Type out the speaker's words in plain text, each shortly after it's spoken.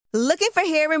Looking for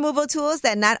hair removal tools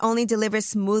that not only deliver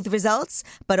smooth results,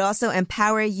 but also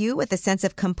empower you with a sense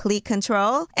of complete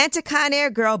control? Enter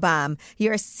Conair Girl Bomb,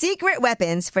 your secret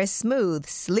weapons for smooth,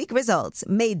 sleek results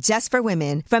made just for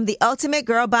women. From the ultimate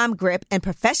Girl Bomb grip and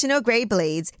professional-grade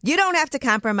blades, you don't have to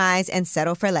compromise and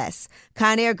settle for less.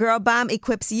 Conair Girl Bomb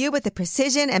equips you with the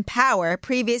precision and power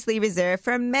previously reserved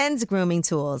for men's grooming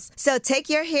tools. So take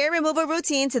your hair removal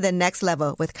routine to the next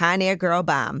level with Conair Girl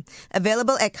Bomb.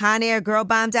 Available at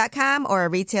ConairGirlBomb.com or a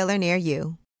retailer near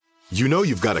you. You know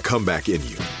you've got a comeback in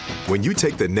you. When you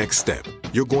take the next step,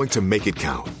 you're going to make it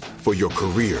count for your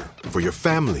career, for your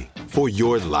family, for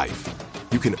your life.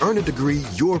 You can earn a degree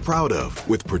you're proud of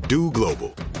with Purdue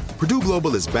Global. Purdue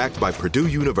Global is backed by Purdue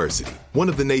University, one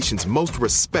of the nation's most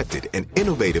respected and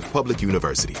innovative public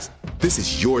universities. This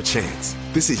is your chance.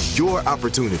 This is your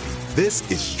opportunity. This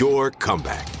is your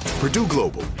comeback. Purdue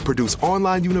Global, Purdue's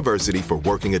online university for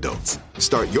working adults.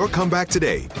 Start your comeback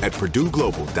today at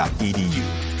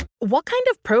purdueglobal.edu. What kind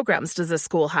of programs does this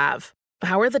school have?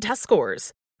 How are the test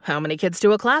scores? How many kids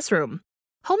do a classroom?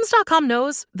 Homes.com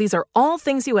knows these are all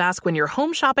things you ask when you're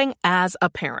home shopping as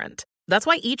a parent. That's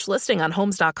why each listing on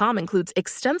Homes.com includes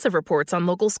extensive reports on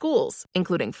local schools,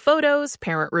 including photos,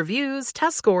 parent reviews,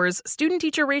 test scores,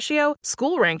 student-teacher ratio,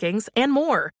 school rankings, and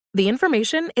more. The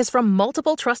information is from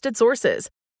multiple trusted sources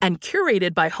and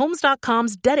curated by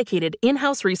Homes.com's dedicated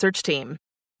in-house research team.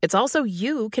 It's also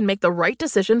you can make the right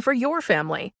decision for your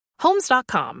family.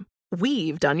 Homes.com.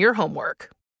 We've done your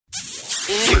homework.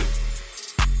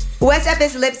 What's up,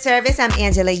 it's Lip Service. I'm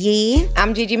Angela Yee.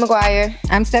 I'm Gigi McGuire.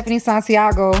 I'm Stephanie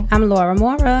Santiago. I'm Laura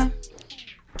Mora.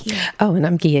 Oh, and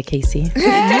I'm Gia Casey.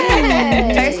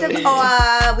 First of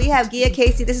all, we have Gia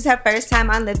Casey. This is her first time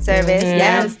on Lip Service.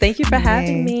 Yes, thank you for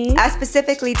having me. I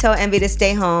specifically told Envy to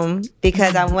stay home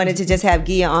because I wanted to just have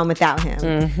Gia on without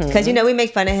him. Because, you know, we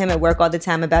make fun of him at work all the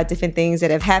time about different things that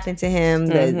have happened to him.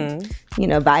 The, you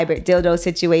know, vibrant dildo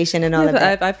situation and all of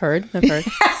that. I've heard.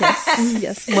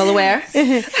 Yes. Well aware.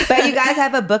 But you guys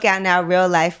have a book out now, Real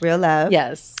Life, Real Love.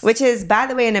 Yes. Which is, by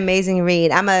the way, an amazing read.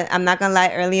 I'm not going to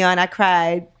lie, early on I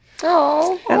cried.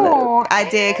 I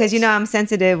did, because, you know, I'm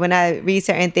sensitive when I read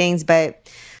certain things, but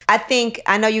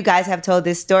I know you guys have told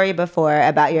this story before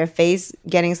about your face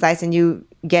getting sliced and you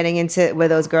getting into where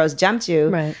those girls jumped you.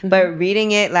 Right. But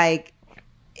reading it like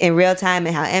in real time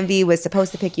and how Envy was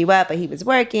supposed to pick you up, but he was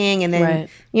working, and then,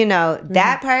 you know,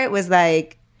 that part was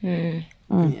like,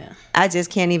 I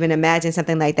just can't even imagine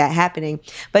something like that happening.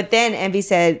 But then Envy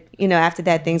said, you know, after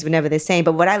that, things were never the same.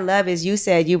 But what I love is you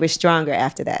said you were stronger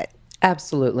after that.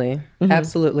 Absolutely.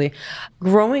 Absolutely.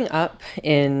 Growing up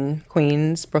in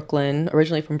Queens, Brooklyn,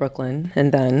 originally from Brooklyn,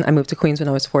 and then I moved to Queens when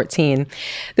I was 14,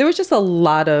 there was just a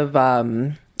lot of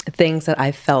things that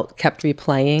I felt kept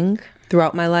replaying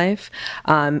throughout my life.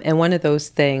 And one of those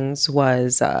things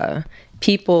was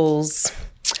people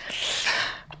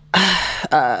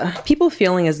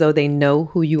feeling as though they know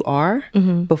who you are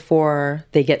before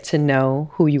they get to know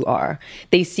who you are.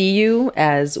 They see you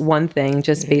as one thing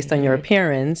just based on your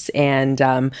appearance. And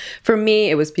for me,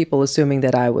 it was people assuming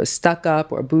that I was stuck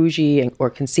up or bougie or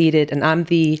conceited. And I'm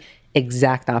the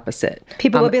exact opposite.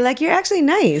 People will be like, you're actually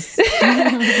nice.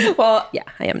 Well, yeah,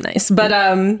 I am nice. But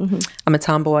I'm a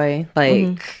tomboy.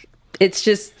 Like, it's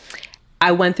just...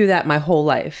 I went through that my whole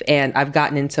life, and I've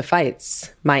gotten into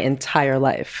fights my entire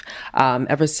life.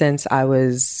 Ever since I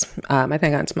was, I think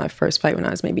I got into my first fight when I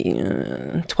was maybe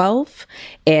 12,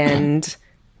 and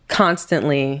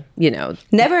constantly, you know.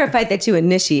 Never a fight that you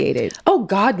initiated. Oh,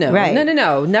 God, no. Right.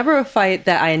 No. Never a fight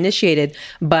that I initiated,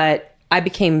 but I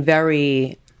became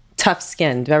very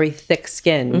tough-skinned, very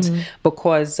thick-skinned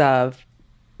because of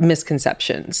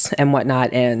misconceptions and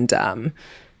whatnot, and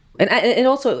it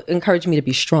also encouraged me to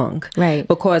be strong. Right.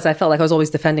 Because I felt like I was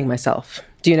always defending myself.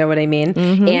 Do you know what I mean?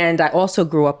 And I also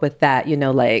grew up with that, you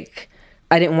know, like,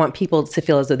 I didn't want people to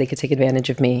feel as though they could take advantage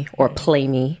of me or play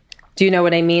me. Do you know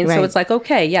what I mean? Right. So it's like,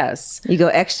 okay, yes. You go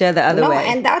extra the other way.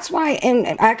 And that's why, and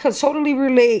I could totally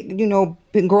relate, you know,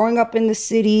 been growing up in the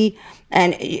city,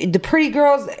 and the pretty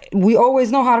girls, we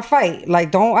always know how to fight.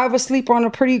 Like, don't ever sleep on the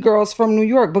pretty girls from New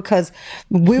York, because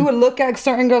we would look at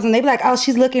certain girls and they'd be like, oh,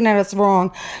 she's looking at us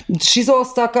wrong. She's all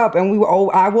stuck up. And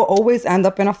I will always end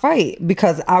up in a fight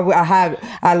because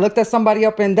I looked at somebody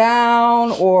up and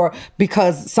down, or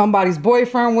because somebody's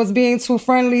boyfriend was being too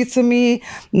friendly to me.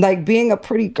 Like, being a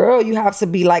pretty girl, you have to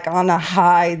be like on a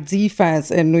high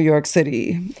defense in New York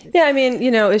City. Yeah, I mean,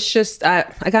 you know, it's just, I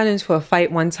got into a fight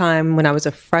fight one time when I was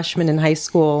a freshman in high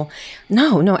school.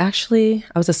 No, actually,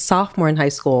 I was a sophomore in high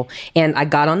school. And I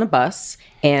got on the bus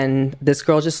and this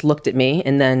girl just looked at me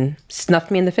and then snuffed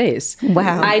me in the face.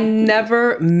 Wow. I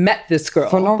never met this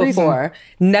girl before.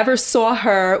 Never saw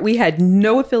her. We had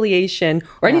no affiliation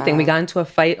or anything. We got into a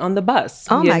fight on the bus.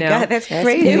 Oh my God, that's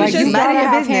crazy. It was just you gotta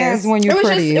have hands when you're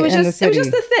pretty in the city. It was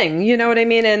just the thing, you know what I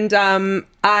mean? And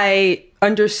I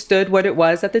understood what it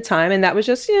was at the time, and that was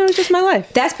just, it was just my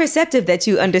life. That's perceptive that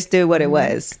you understood what it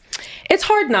was. It's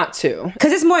hard not to.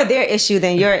 Because it's more their issue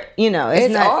than your,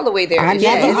 it's not all the way there. I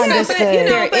never understood.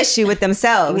 their issue with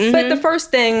themselves. But the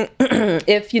first thing,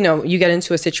 if, you get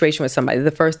into a situation with somebody, the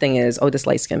first thing is, oh, this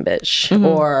light-skinned bitch.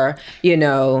 Or,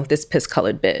 this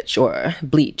piss-colored bitch. Or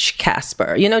bleach,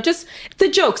 Casper. Just the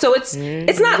joke. So it's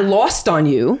not lost on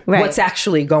you what's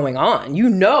actually going on. You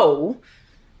know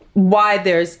why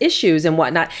there's issues and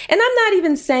whatnot. And I'm not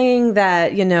even saying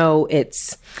that,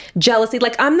 it's jealousy.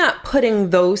 Like, I'm not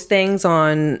putting those things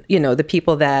on, the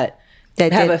people that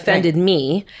have offended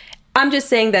me. I'm just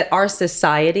saying that our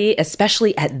society,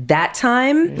 especially at that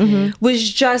time,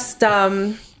 was just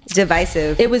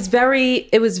divisive. It was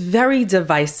very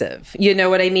divisive. You know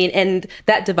what I mean? And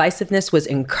that divisiveness was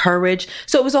encouraged.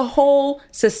 So it was a whole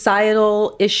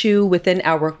societal issue within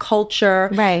our culture.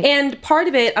 Right. And part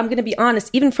of it, I'm going to be honest,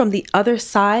 even from the other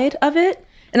side of it,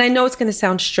 and I know it's going to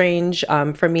sound strange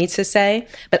for me to say,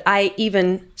 but I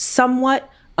even somewhat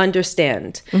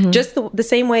understand. Just the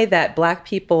same way that Black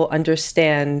people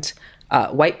understand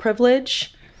white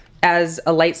privilege. As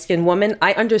a light-skinned woman,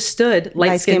 I understood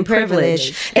light-skinned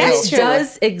privilege. That's true. It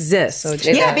does exist. So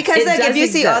yeah, because if you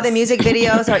see all the music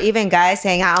videos or even guys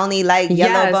saying, I only like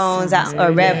yellow bones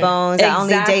or red bones, I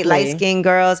only date light-skinned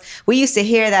girls. We used to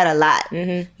hear that a lot,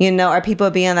 or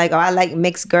people being like, oh, I like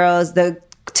mixed girls. The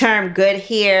term good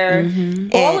hair,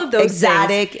 and all of those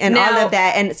exotic things. And all of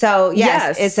that. And so,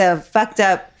 yes, it's a fucked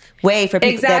up way for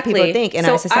people that people think in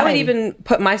our society. I would even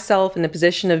put myself in the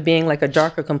position of being like a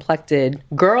darker complected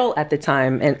girl at the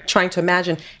time and trying to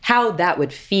imagine how that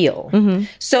would feel.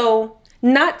 So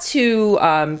not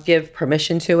to give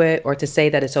permission to it or to say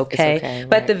that it's okay,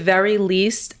 but at the very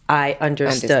least, I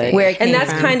understood. Where it came and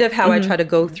that's from. kind of how I try to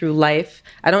go through life.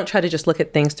 I don't try to just look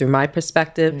at things through my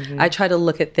perspective. I try to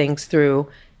look at things through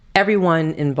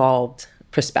everyone involved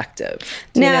perspective.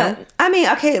 Now, I mean,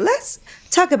 okay, let's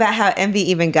talk about how Envy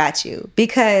even got you.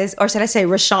 Because, or should I say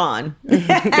Rashawn?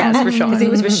 Yes, Rashawn. Because he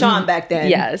was Rashawn back then.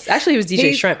 Yes. Actually, he was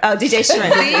DJ Shrimp. Oh, DJ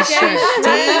Shrimp. DJ Shrimp.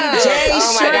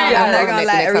 Oh my God, I'm not going to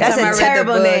lie. That's a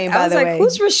terrible name, by the way.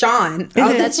 Who's Rashawn?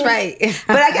 Oh, that's right.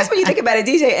 But I guess when you think about it,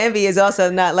 DJ Envy is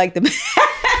also not like the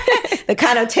the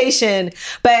connotation.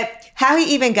 But how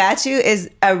he even got you is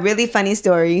a really funny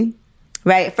story.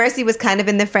 Right. First, he was kind of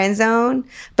in the friend zone,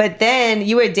 but then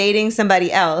you were dating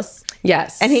somebody else.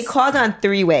 Yes. And he called on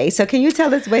three-way. So can you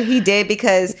tell us what he did?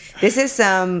 Because this is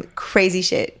some crazy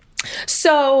shit.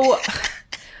 So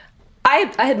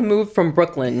I had moved from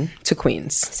Brooklyn to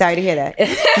Queens. Sorry to hear that.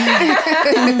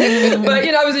 But,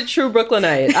 I was a true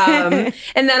Brooklynite. And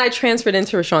then I transferred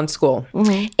into Rashawn's school.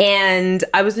 And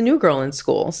I was a new girl in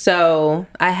school. So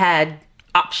I had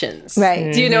options.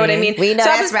 Right. Do you know what I mean? We know so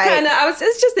that's right.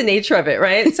 It's just the nature of it,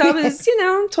 right? So I was,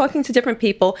 talking to different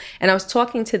people, and I was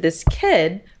talking to this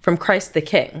kid from Christ the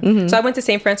King. So I went to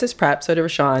St. Francis Prep, so did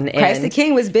Rashawn. And Christ the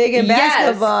King was big in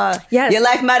basketball. Yes. Your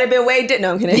life might have been way different.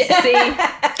 No, I'm kidding. Yeah, see?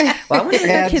 Well, I wonder what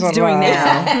that kid's doing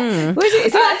now. Where's he?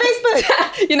 Is he on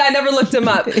Facebook? I never looked him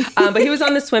up. But he was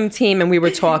on the swim team, and we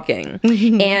were talking.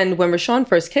 And when Rashawn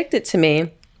first kicked it to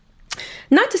me,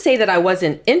 not to say that I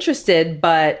wasn't interested,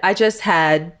 but I just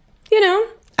had,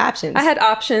 options. I had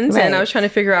options, and I was trying to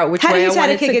figure out which way I wanted to go. How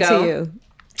did he try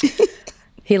to kick it to you?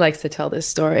 He likes to tell this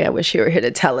story. I wish he were here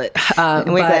to tell it.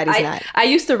 And we're glad he's not. I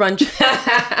used to run.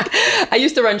 I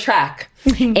used to run track,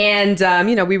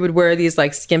 and we would wear these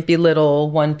like skimpy little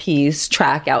one-piece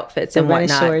track outfits and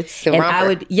whatnot. Shorts. And I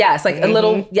would, a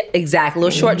little, little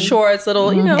short shorts,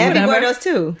 little, Envy whatever. wore those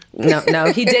too. No,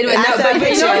 he did. But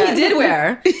he did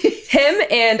wear him,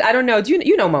 and I don't know. Do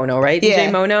you know Mono, right? Yeah.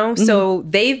 DJ Mono. So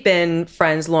they've been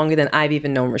friends longer than I've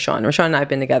even known Rashawn. Rashawn and I have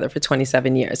been together for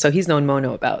 27 years. So he's known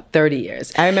Mono about 30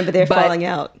 years. I remember they're falling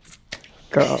out.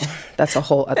 Girl, that's a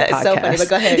whole other podcast. So funny, but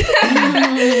go ahead.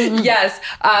 Yes.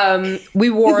 We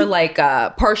wore like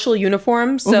partial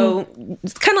uniforms. So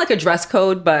it's kind of like a dress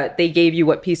code, but they gave you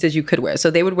what pieces you could wear.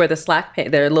 So they would wear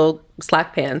their little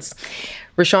slack pants.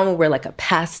 Rashawn would wear like a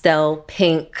pastel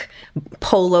pink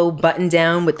polo button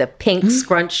down with the pink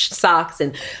scrunch socks.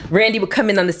 And Randy would come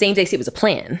in on the same day. See, it was a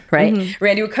plan, right?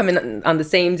 Randy would come in on the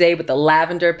same day with the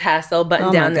lavender pastel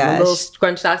button down and the little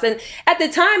scrunch socks. And at the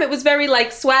time, it was very like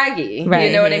swaggy. Right.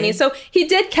 You know what I mean? So he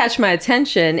did catch my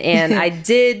attention, and I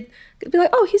did be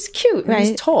like, oh, he's cute. And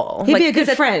he's tall. He'd like, be a good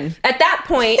friend. At that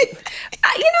point,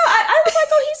 I was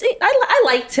like, oh, I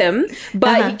liked him,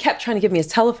 but he kept trying to give me his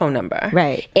telephone number.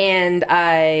 Right. And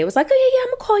I was like, oh, yeah,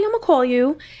 I'm going to call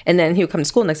you. And then he would come to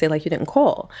school next day like, you didn't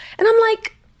call. And I'm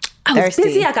like, I was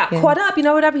busy. I got caught up,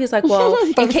 whatever. He's like, well,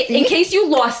 in case you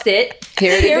lost it,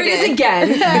 here it is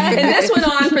again. And this went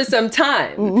on for some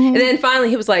time. And then finally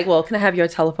he was like, well, can I have your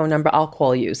telephone number? I'll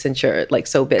call you since you're like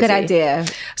so busy. Good idea.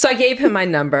 So I gave him my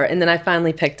number, and then I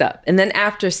finally picked up. And then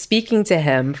after speaking to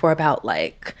him for about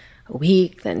like a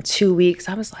week, then 2 weeks,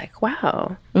 I was like,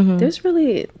 wow, there's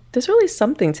really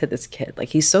something to this kid. Like,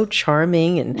 he's so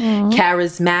charming and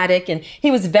charismatic, and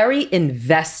he was very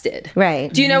invested.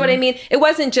 Right. Do you know what I mean? It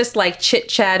wasn't just like chit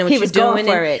chat and what he was doing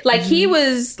for it. Like he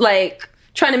was like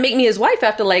trying to make me his wife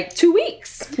after like 2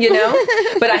 weeks, you know?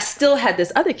 But I still had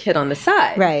this other kid on the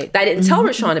side. Right. That I didn't tell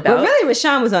Rashawn about. Well, really,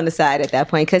 Rashawn was on the side at that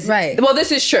point. Well, this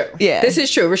is true. Yeah. This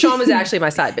is true. Rashawn was actually my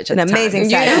side bitch at the time. Amazing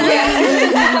side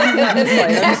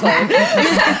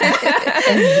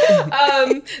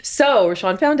bitch. So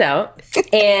Rashawn found out,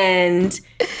 and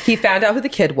he found out who the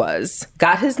kid was,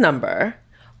 got his number,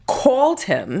 called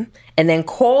him, and then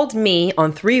called me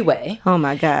on three-way. Oh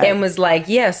my God. And was like,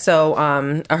 yeah, so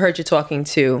I heard you talking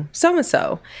to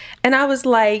so-and-so. And I was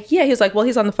like, yeah. He was like, well,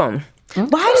 he's on the phone.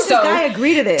 Why does this guy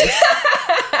agree to this?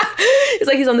 It's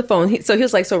like he's on the phone. So he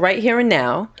was like, so right here and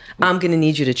now, I'm going to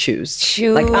need you to choose.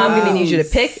 Like, I'm going to need you to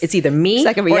pick. It's either me It's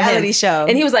like a reality show.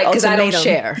 And he was like, because I don't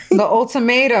share. The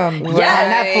ultimatum.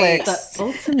 Yes. Netflix. The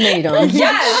ultimatum.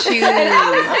 Yes. And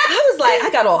I was like, I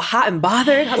got all hot and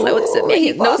bothered. I was like, what does it mean?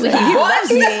 He knows what he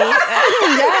wants me. Yes.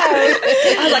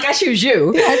 I was like, I choose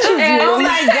you. Oh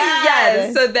my God.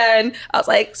 Yes. So then I was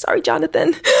like, sorry,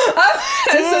 Jonathan. So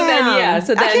then,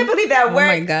 I can't believe that worked.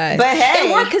 Oh my God. But hey.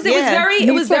 It worked because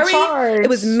it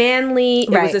was manly. It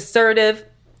was assertive.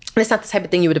 It's not the type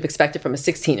of thing you would have expected from a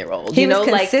 16-year-old. He was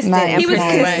consistent. He was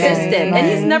consistent, and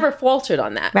he's never faltered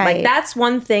on that. Right. Like, that's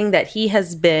one thing that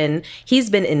he's been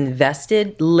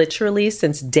invested literally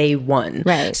since day one.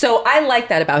 Right. So I like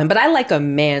that about him, but I like a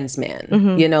man's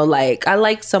man. You know, like, I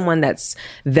like someone that's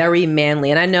very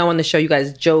manly. And I know on the show you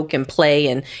guys joke and play,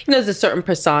 and you know, there's a certain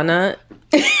persona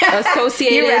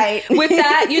associated with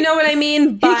that. You know what I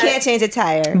mean? But he can't change a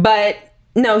tire. But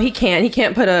no, he can't. He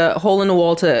can't put a hole in the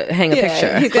wall to hang a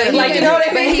picture. Like, you know what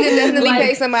I mean? But he can definitely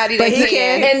pay somebody that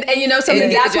can. And you know something,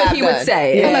 that's what he would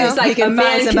say. Yeah. He's like, a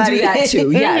man can do that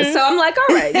too. Yeah. So I'm like,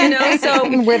 all right, you know.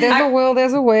 So where there's a will,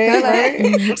 there's a way.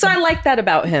 Right? So I like that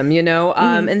about him, you know.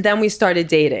 And then we started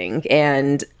dating,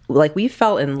 and like, we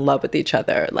fell in love with each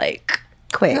other, like,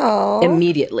 quick.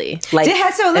 Immediately. Like,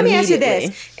 so let me ask you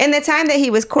this. In the time that he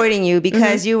was courting you,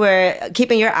 because you were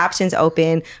keeping your options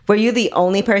open, were you the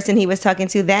only person he was talking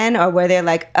to then, or were there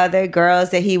like other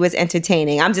girls that he was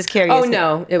entertaining? I'm just curious. Oh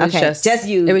no, it was just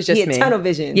you. It was just he had me. Tunnel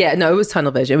vision. Yeah, no, it was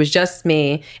tunnel vision. It was just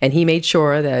me, and he made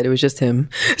sure that it was just him.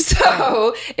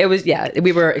 So it was,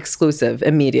 we were exclusive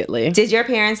immediately. Did your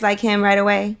parents like him right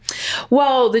away?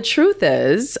 Well, the truth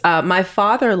is, my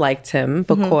father liked him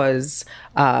because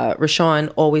Rashawn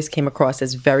always came across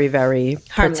as very, very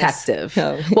protective.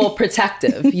 Well,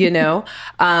 protective, you know.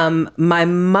 My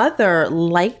mother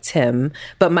liked him,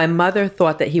 but my mother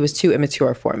thought that he was too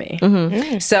immature for me.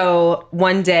 So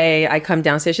one day I come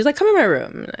downstairs, she's like, come in my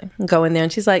room. And I go in there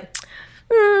and she's like,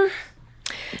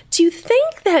 do you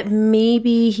think that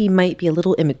maybe he might be a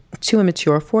little too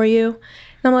immature for you?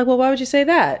 And I'm like, well, why would you say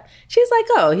that? She's like,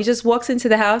 oh, he just walks into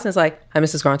the house and is like, hi,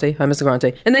 Mrs. Grante. Hi, Mr.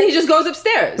 Grante. And then he just goes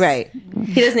upstairs. Right.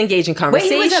 He doesn't engage in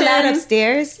conversation. Wait, he was allowed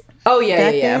upstairs? Oh,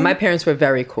 yeah. My parents were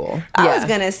very cool. I was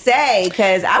going to say,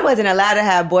 because I wasn't allowed to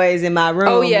have boys in my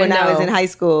room when I was in high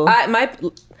school.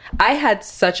 I had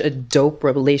such a dope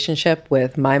relationship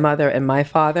with my mother and my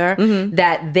father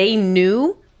that they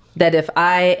knew that if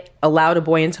I allowed a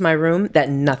boy into my room, that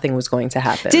nothing was going to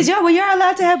happen. Were y'all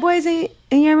allowed to have boys in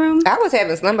your room? I was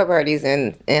having slumber parties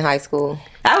in high school.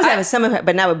 I was having summer,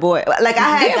 but not with boys. Like,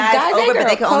 I had guys over, but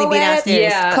they could only be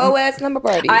downstairs. Yeah. Co-ed slumber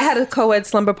parties. I had a co-ed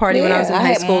slumber party when I was in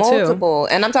high school, multiple.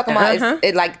 And I'm talking about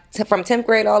it's like from 10th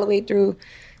grade all the way through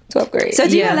 12th grade. So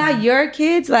do you allow your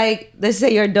kids, like, let's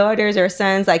say your daughters or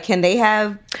sons, like, can they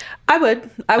have? I would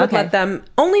let them,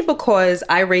 only because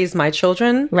I raised my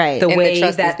children the And the way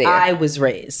trust that is there. I was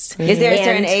raised. Is there a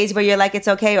certain age where you're like, it's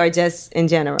okay, or just in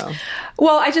general?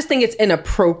 Well, I just think it's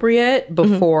inappropriate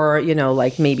before,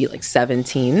 like maybe like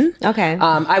 17. Okay.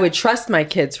 I would trust my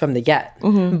kids from the get.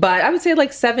 But I would say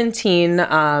like 17,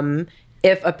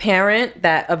 if a parent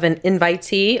of an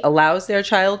invitee allows their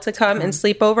child to come and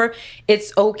sleep over,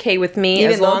 it's okay with me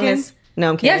Even as long Logan? as...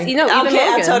 No, I'm kidding. Yes, even I'm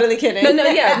Logan. totally kidding.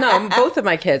 No, both of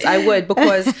my kids. I would,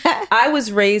 because I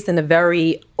was raised in a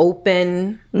very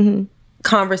open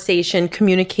conversation,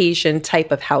 communication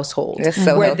type of household That's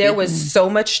so where healthy. there was so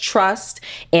much trust,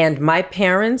 and my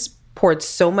parents poured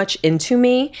so much into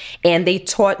me, and they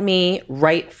taught me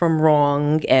right from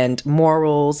wrong and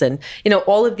morals and,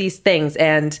 all of these things.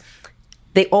 And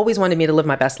they always wanted me to live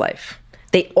my best life.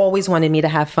 They always wanted me to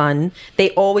have fun. They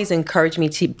always encouraged me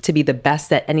to be the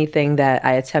best at anything that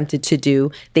I attempted to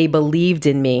do. They believed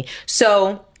in me.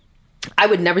 So I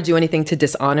would never do anything to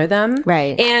dishonor them.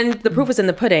 Right. And the proof was in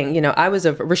the pudding.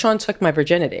 Rashawn took my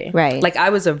virginity. Right. Like, I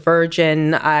was a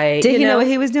virgin. Did he know what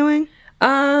he was doing?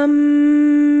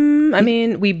 I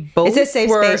mean, we both It's a safe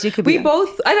space. You could be. I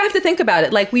don't have to think about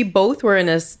it. Like, we both were in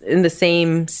the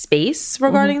same space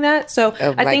regarding that. So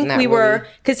I think not we were, really.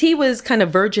 because he was kind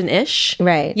of virgin-ish.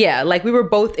 Right. Yeah. Like, we were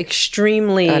both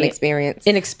extremely Inexperienced.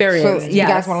 inexperienced. So you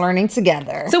guys were learning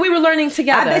together. So we were learning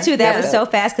together. I bet you that was so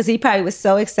fast because he probably was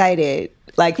so excited.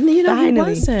 Like, He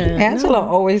finally. wasn't. Angela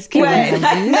always kills Right. him.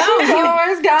 He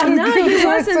always got a No, good he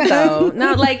wasn't person. though.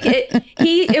 No, like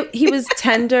he was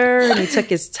tender, and he took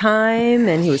his time,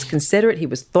 and he was considerate. He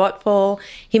was thoughtful.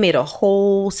 He made a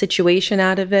whole situation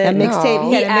out of it. A mixtape.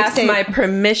 He had a asked mixtape. my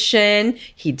permission.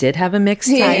 He did have a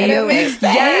mixtape. Yes,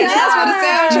 that's for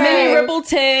the soundtrack. Minnie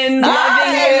Rippleton,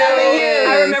 Loving You.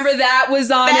 I remember that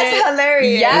was on That's it.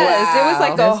 hilarious. Yes, it was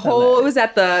like Wow. a whole. It was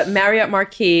at the Marriott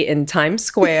Marquis in Times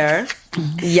Square.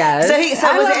 Yes. So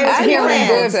was it I Hearing Planned.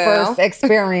 good So. first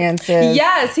experiences.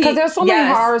 Yes, because there's so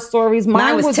many horror stories.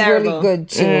 Mine was was terrible. really good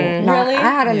too. No, Really? I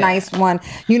had a nice one.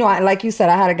 Like you said,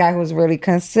 I had a guy who was really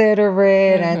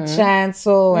considerate and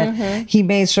chancel, and he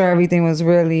made sure everything was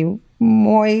really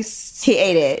moist He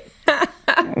ate it.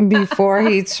 before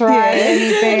he tried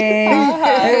anything.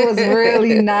 It was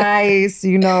really nice,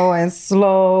 and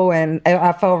slow, and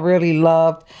I felt really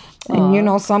loved.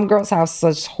 And some girls have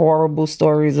such horrible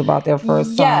stories about their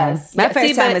first time. Yes. My Yeah, first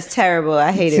see, time but- was terrible.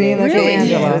 I hated See, it. look at Really?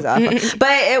 Angela. It was awful.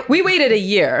 But We waited a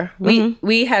year.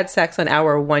 We had sex on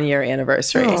our 1-year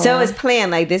anniversary. so it was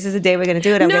planned. Like, this is the day we're going to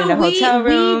do it. I'm No, getting a hotel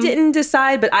room. we didn't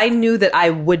decide, but I knew that I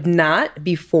would not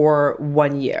before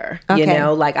 1 year. Okay.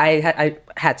 Like I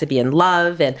had to be in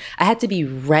love, and I had to be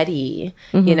ready.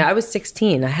 I was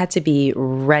 16. I had to be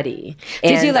ready.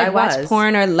 Did And you I watch was.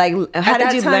 porn, or like how At did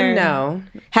that you time, learn? no.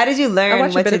 How did you learn I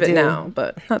watch what a bit to of it do? now,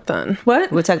 but not done.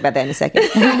 What? We'll talk about that in a second.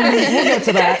 We'll get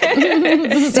to that.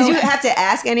 Did you have to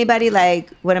ask anybody, like,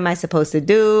 what am I supposed to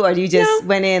do? Or do you just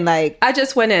went in like, I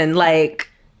just went in like,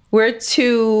 we're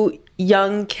two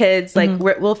young kids. Like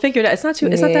we'll figure it out. It's not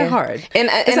that hard. And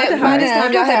not that by hard. this time,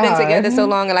 It's y'all not had that been together hard. so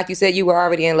long, and like you said, you were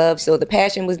already in love. So the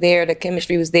passion was there, the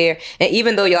chemistry was there, and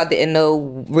even though y'all didn't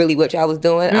know really what y'all was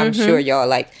doing, I'm sure y'all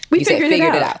We figured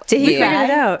it out. Did he We figured cry?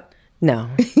 it out. No.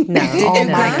 Oh No.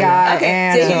 my God.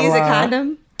 did you use a Angela.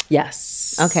 condom?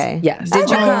 Yes. Okay. Yes. Did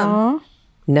you come?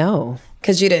 No.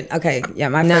 Because you didn't. Okay. Yeah,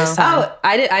 my first time. Oh,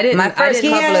 I didn't. My first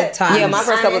couple of times. Yeah, my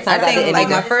first couple of times I I think didn't like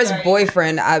my either. first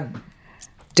boyfriend, I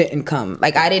didn't come.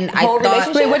 Like I didn't. I thought.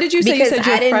 relationship? Wait, what did you say? You Because said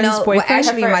your I didn't friend's know. boyfriend? Well,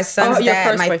 actually, my son's your dad.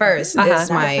 first My boyfriend. first Uh-huh.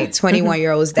 is my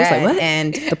 21-year-old's dad, what?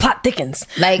 and The plot thickens.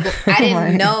 like I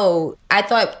didn't know. I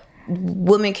thought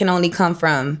women can only come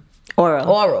from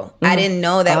Oral. I didn't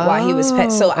know that while he was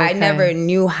pet. So I okay. never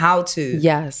knew how to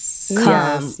Yes.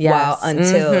 come while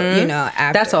until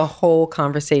after. That's a whole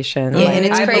conversation. Yeah, Like, and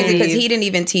it's I crazy because believe he didn't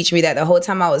even teach me that. The whole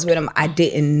time I was with him, I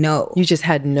didn't know. You just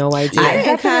had no idea. I didn't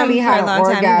Definitely come for had a an long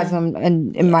time orgasm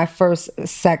in my first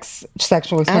sexual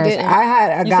experience. didn't. I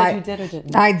had a You guy. said you did or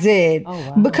didn't? I did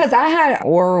because I had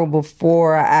oral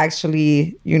before I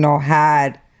actually,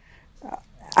 had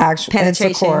actual Penetration.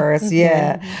 intercourse.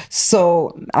 Yeah,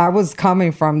 so I was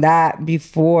coming from that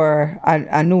before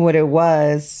I knew what it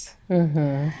was.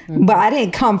 But I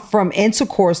didn't come from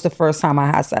intercourse the first time I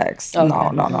had sex.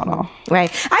 No.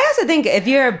 Right. I also think if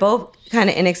you're both kind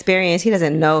of inexperienced, he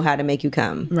doesn't know how to make you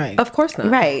come. Right. Of course not.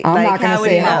 Right. I'm not going to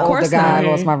say how old the guy I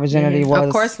not. lost my virginity was.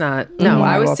 Of course not. No,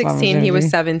 I was lost my 16. He was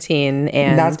virginity. 17.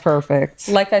 And That's perfect.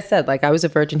 like I said, like I was a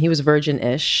virgin. He was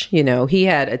virgin-ish. You know, he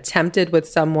had attempted with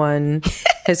someone,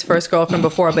 his first girlfriend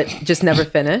before, but just never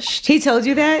finished. He told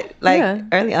you that? Like Yeah.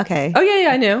 early? Okay. Oh, yeah,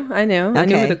 I knew. I knew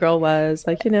Okay. who the girl was.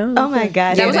 Like, you know. Oh my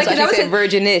God. Yeah, That was that's like, why she said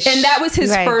virgin-ish. And that was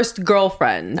his Right. first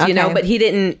girlfriend, you know, Okay. but he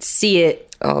didn't see it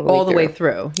all the way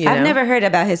through. You know? I've never heard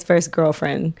about his first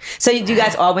girlfriend. So you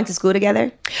guys all went to school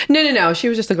together? No. She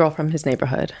was just a girl from his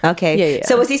neighborhood. Okay. Yeah.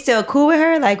 So was he still cool with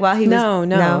her? Like while he was?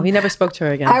 No. He never spoke to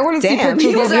her again. I want to see Damn.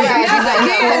 pictures of you.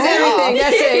 everything.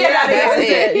 That's it. That was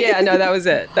it. Yeah, no, that was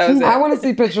it. I want to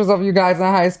see pictures of you guys in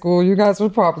high school. You guys were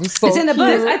probably so It's in the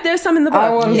book. There's some in the book. I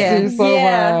want to see so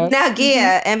much. Now,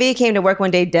 Gia, Envy came to work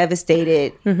one day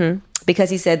devastated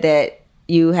because he said that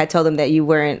you had told him that you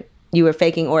were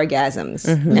faking orgasms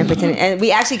and pretending. And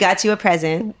we actually got you a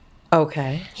present.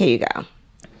 Okay. Here you go.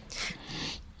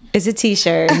 It's a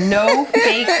T-shirt. No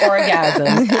fake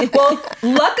orgasms. Well,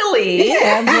 luckily,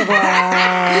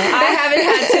 I haven't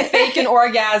had to fake an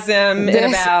orgasm in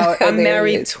about, I'm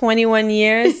married 21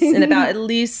 years, in about at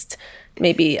least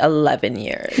maybe 11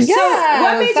 years. Yes,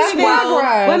 What made that's you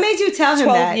progress. What made you tell him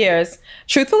 12 that? years.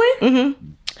 Truthfully?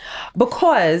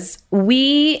 Because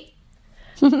we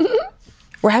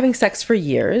were having sex for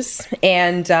years,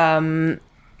 and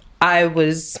I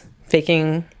was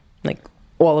faking like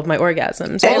all of my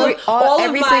orgasms.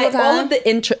 Every single time? All of the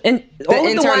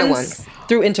internal ones.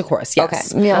 through intercourse.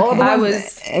 Yes. Yeah, all the I ones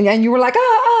was. and you were like,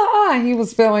 and he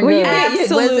was feeling good.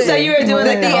 Absolutely. So you were doing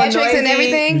like the Theatrics and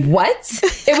everything? What?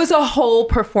 It was a whole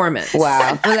performance.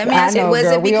 Wow. Well, let me I ask you: know, was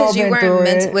girl. it We all because you been through weren't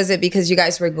it. was it because you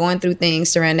guys were going through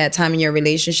things during that time in your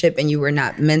relationship and you were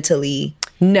not mentally?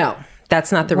 No,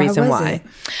 that's not the reason was why.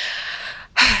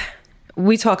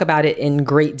 We talk about it in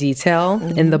great detail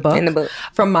in the book. In the book.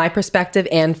 From my perspective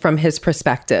and from his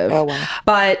perspective. Oh, wow.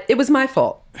 But it was my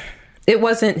fault. It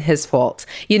wasn't his fault.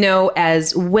 You know,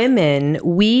 as women,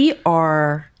 we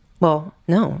are, well,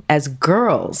 no, as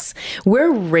girls,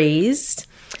 we're raised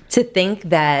to think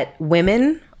that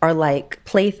women are like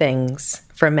playthings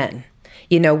for men.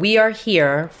 You know, we are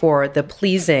here for the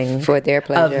pleasing For their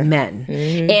pleasure. of men.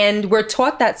 And we're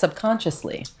taught that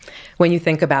subconsciously when you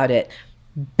think about it.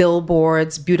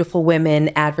 Billboards, beautiful women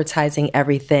advertising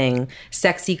everything,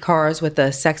 sexy cars with a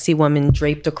sexy woman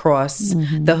draped across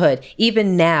the hood.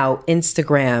 Even now,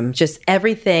 Instagram, just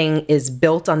everything is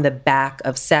built on the back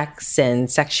of sex and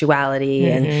sexuality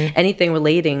and anything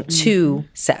relating to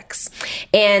sex.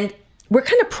 And we're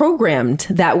kind of programmed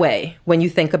that way when you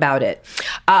think about it.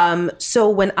 So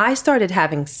when I started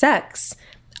having sex,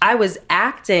 I was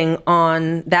acting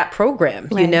on that program.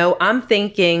 You know, I'm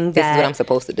thinking that This is what I'm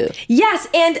supposed to do. yes,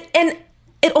 and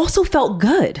it also felt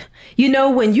good. You know,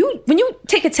 when you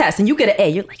take a test and you get an A,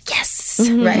 you're like, yes,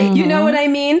 right. You know what I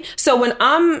mean? So when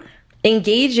I'm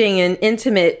engaging in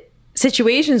intimate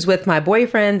situations with my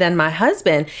boyfriend and my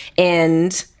husband,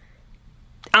 and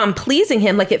I'm pleasing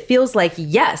him, like it feels like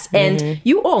yes. And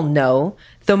you all know,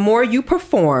 the more you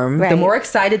perform, the more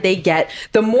excited they get,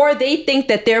 the more they think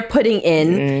that they're putting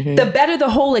in, the better the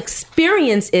whole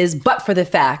experience is, but for the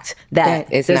fact that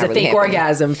It's there's not a really fake happening.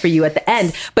 orgasm for you at the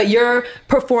end. But you're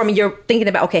performing, you're thinking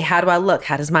about, okay, how do I look?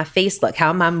 How does my face look? How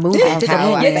am I moving?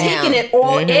 how I You're sound. taking it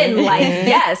all in, like,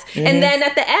 yes. And then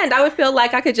at the end, I would feel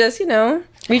like I could just, you know,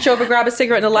 reach over, grab a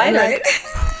cigarette and a lighter.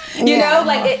 You know,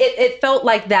 like it felt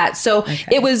like that. So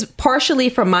it was partially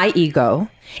for my ego,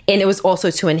 and it was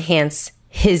also to enhance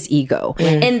his ego.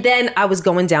 And then I was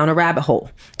going down a rabbit hole.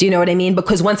 Do you know what I mean?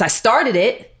 Because once I started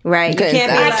it, Right. You Couldn't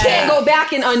can't be stop. I like, can't go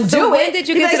back and undo So when it. did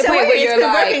you You're get to like, the so point wait, where it's you're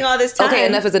been like, working all this time. okay,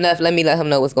 enough is enough. Let me let him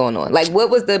know what's going on. Like, what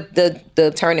was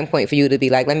the turning point for you to be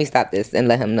like, let me stop this and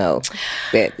let him know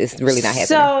that it's really not happening?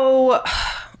 So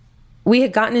we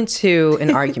had gotten into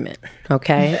an argument,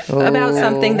 okay, about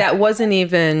something that wasn't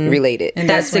even Related. And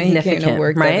that that's when he came to significant,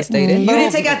 work right? devastated. You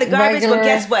didn't take out the garbage, but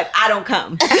guess what? I don't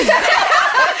come.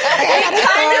 It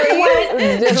kind of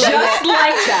went just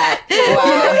like that. You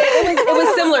know, it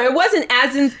was similar. It wasn't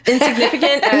as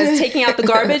insignificant as taking out the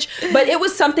garbage, but it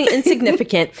was something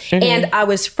insignificant. And I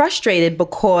was frustrated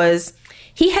because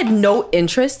he had no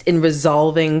interest in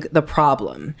resolving the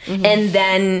problem. And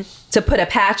then to put a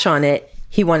patch on it,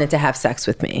 he wanted to have sex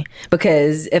with me.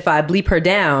 Because if I bleep her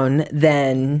down,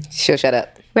 then She'll shut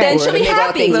up. then Or she'll be make all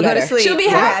happy. things We'll go to better. sleep. She'll be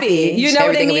We're happy. happy. You know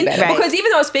Everything what will I be mean? better. Because even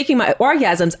though I was faking my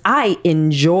orgasms, I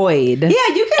enjoyed Yeah,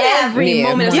 you can every Yeah.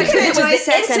 moment of You sex. can because it was enjoy the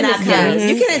sex and not intimacy. come.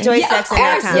 You can enjoy Yeah, sex of and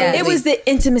not course. come. It was the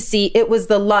intimacy. It was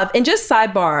the love. And just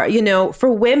sidebar, you know, for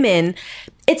women,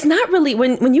 it's not really,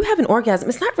 when you have an orgasm,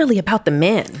 it's not really about the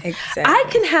man. Exactly. I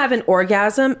can have an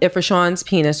orgasm if Rashawn's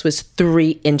penis was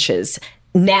 3 inches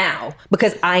now,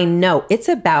 because I know it's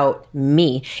about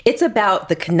me. It's about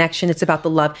the connection. It's about the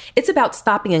love. It's about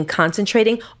stopping and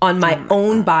concentrating on my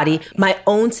own body, my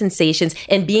own sensations,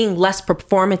 and being less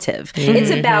performative.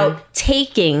 It's about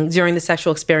taking during the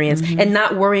sexual experience and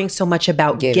not worrying so much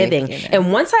about giving.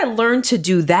 And once I learned to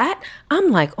do that,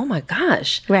 I'm like, oh my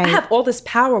gosh, I have all this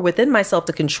power within myself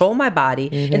to control my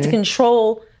body and to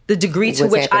control the degree to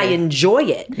which I enjoy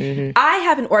it. I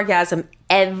have an orgasm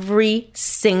every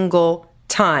single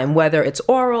time, whether it's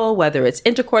oral, whether it's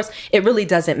intercourse, it really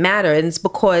doesn't matter. And it's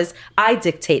because I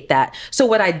dictate that. So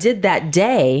what I did that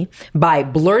day by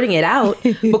blurting it out,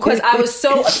 because I was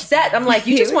so upset, I'm like,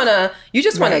 you just want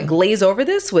to glaze over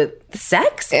this with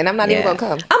sex? And I'm not even gonna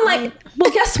come. I'm like,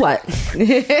 well, guess what?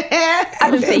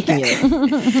 I've been faking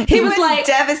it. He was like,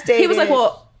 devastated. He was like,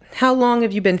 well, how long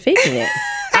have you been faking it?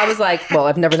 I was like, well,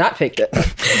 I've never not faked it.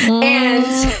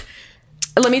 And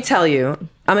let me tell you,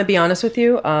 I'm gonna be honest with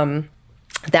you.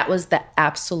 That was the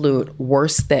absolute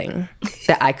worst thing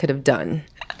that I could have done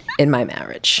in my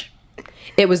marriage.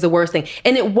 It was the worst thing.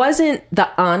 And it wasn't the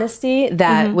honesty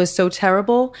that was so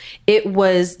terrible. It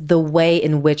was the way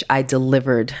in which I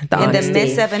delivered the honesty. In the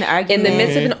midst of an argument. In the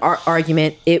midst of an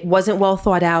argument, it wasn't well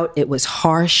thought out. It was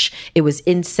harsh. It was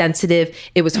insensitive.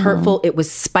 It was hurtful. It was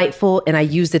spiteful. And I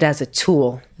used it as a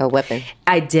tool. A weapon.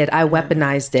 I did. I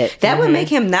weaponized it. That would make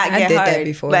him not get did hard. that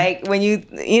before. Like when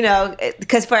you know,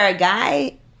 because for a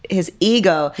guy, his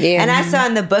ego. Yeah. And I saw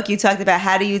in the book you talked about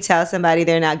how do you tell somebody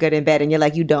they're not good in bed, and you're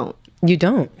like, you don't. You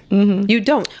don't. You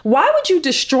don't. Why would you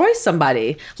destroy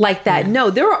somebody like that?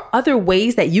 No, there are other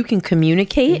ways that you can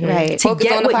communicate to Focus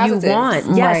get on the what you positives.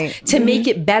 want. Yes, to make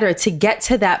it better, to get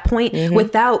to that point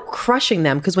without crushing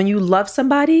them. Because when you love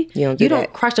somebody, you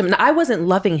don't crush them. Now, I wasn't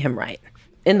loving him right.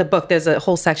 In the book, there's a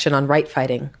whole section on right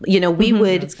fighting. You know, we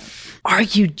would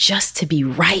argue just to be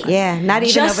right. Yeah, not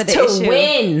even just over the to issue.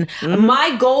 win.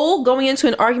 My goal going into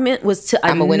an argument was to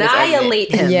annihilate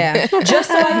him. Yeah. Just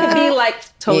so I could be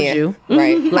like, told you.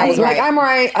 Right. Like, I'm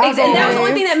right. And that was the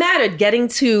only thing that mattered. Getting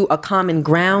to a common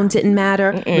ground didn't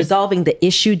matter. Resolving the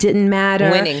issue didn't matter.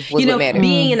 Winning was what mattered.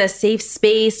 Being in a safe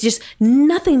space, just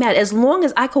nothing mattered. As long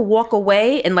as I could walk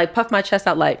away and like puff my chest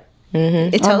out like,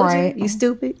 It told you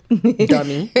stupid.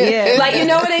 dummy. Yeah. Like, you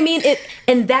know what I mean?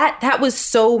 And that was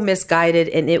so misguided,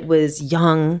 and it was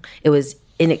young. It was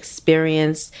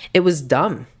inexperienced. It was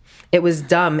dumb. It was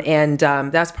dumb. And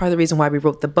that's part of the reason why we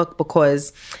wrote the book,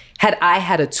 because had I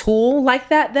had a tool like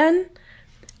that then,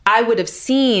 I would have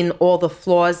seen all the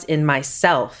flaws in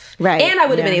myself. Right. And I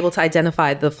would have been able to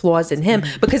identify the flaws in him,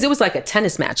 because it was like a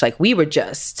tennis match. Like we were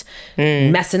just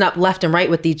messing up left and right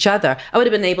with each other. I would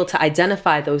have been able to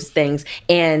identify those things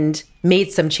and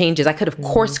made some changes. I could have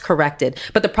course corrected.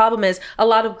 But the problem is a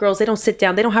lot of girls, they don't sit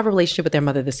down. They don't have a relationship with their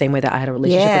mother the same way that I had a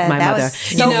relationship with my that mother. was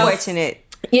so fortunate.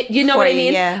 You know what I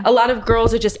mean? Yeah. A lot of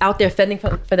girls are just out there fending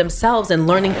for themselves and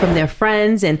learning from their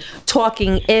friends and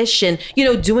talking ish and,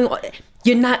 doing...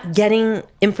 You're not getting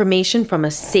information from a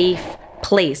safe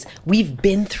place. We've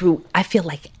been through, I feel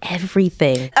like,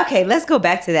 everything. Okay, let's go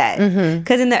back to that.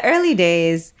 Because in the early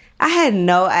days, I had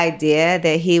no idea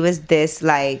that he was this,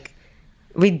 like,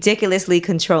 ridiculously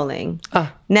controlling.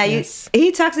 Now,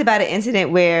 he talks about an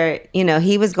incident where,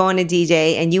 he was going to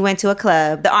DJ and you went to a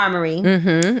club, the Armory.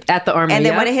 At the Armory, And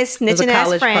then one of his snitching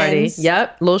ass friends.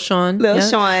 Yep, Lil Sean.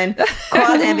 Sean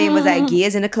called Envy and was like,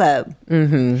 Gia's in the club.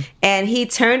 And he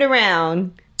turned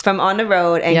around from on the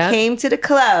road and came to the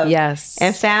club. Yes.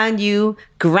 And found you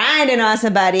grinding on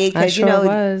somebody because,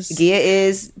 Gia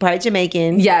is part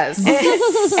Jamaican. Yes.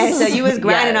 And so you was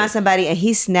grinding on somebody and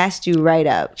he snatched you right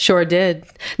up. Sure did.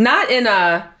 Not in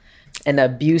an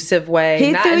abusive way.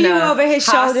 He not threw in you a over his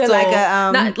shoulder hostile, like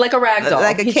a not like a rag doll.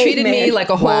 like a he treated caveman. me like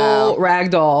a whole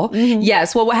rag doll.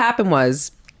 Yes. Well, what happened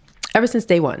was, ever since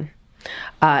day one,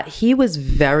 he was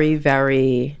very,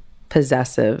 very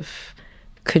possessive,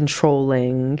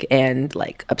 controlling, and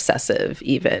like obsessive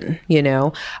even,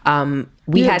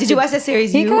 Did you watch that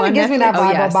series? He kind of gives me that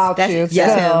vibe about you.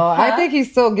 I think he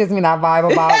still gives me that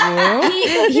vibe about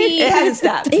you. He It hasn't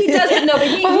stopped. He doesn't know, but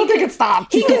I don't think it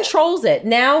stopped. he controls it.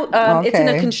 Now it's in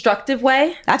a constructive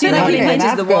way. I feel like he Okay, punches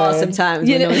that's the wall good. sometimes.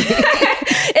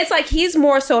 It's like he's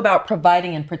more so about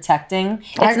providing and protecting.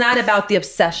 It's not about the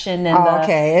obsession and It's what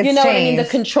I mean, the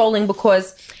changed. controlling,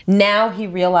 because now he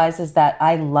realizes that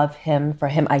I love him for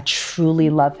him. I truly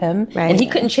love him. Right. And he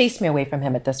couldn't chase me away from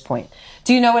him at this point.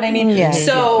 Do you know what I mean? Yes.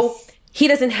 So he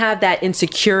doesn't have that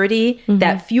insecurity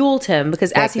that fueled him,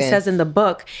 because as he then. says in the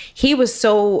book, he was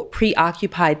so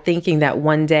preoccupied thinking that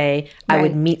one day I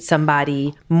would meet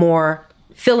somebody more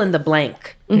fill in the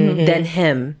blank than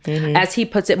him. As he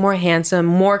puts it, more handsome,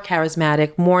 more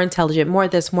charismatic, more intelligent, more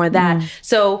this, more that.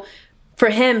 So for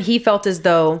him, he felt as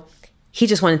though he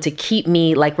just wanted to keep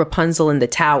me like Rapunzel in the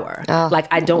tower. Like,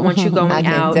 I don't want you going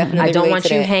out. I don't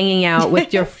want you hanging out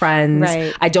with your friends.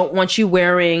 I don't want you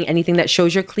wearing anything that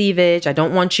shows your cleavage. I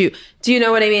don't want you. Do you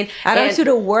know what I mean? I don't want you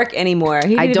to work anymore.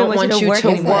 I don't want you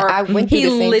to work. He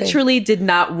literally did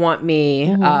not want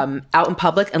me out in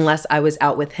public unless I was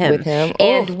out with him.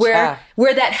 And where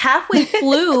that halfway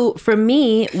flew for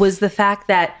me was the fact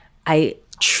that I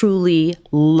truly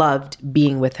loved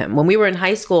being with him. When we were in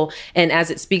high school, and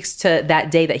as it speaks to that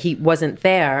day that he wasn't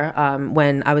there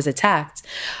when I was attacked,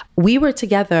 we were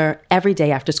together every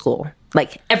day after school,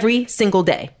 like every single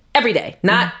day. Every day,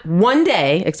 not one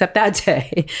day, except that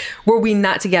day, were we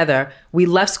not together. We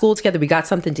left school together. We got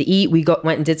something to eat. We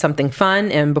went and did something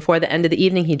fun. And before the end of the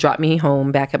evening, he dropped me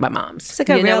home back at my mom's. It's like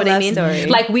a real love story.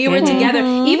 Like, we were together.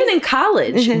 Even in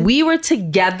college, we were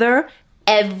together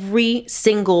every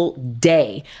single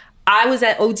day. I was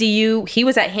at ODU. He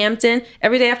was at Hampton.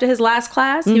 Every day after his last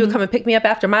class, he would come and pick me up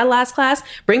after my last class,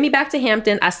 bring me back to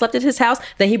Hampton. I slept at his house.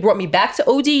 Then he brought me back to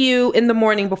ODU in the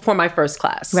morning before my first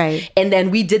class. And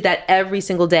then we did that every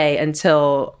single day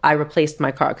until I replaced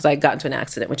my car because I got into an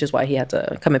accident, which is why he had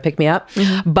to come and pick me up.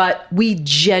 But we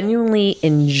genuinely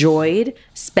enjoyed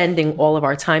spending all of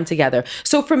our time together.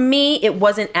 So for me, it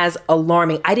wasn't as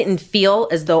alarming. I didn't feel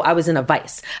as though I was in a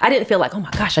vice. I didn't feel like, oh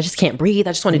my gosh, I just can't breathe.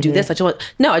 I just want to do this. I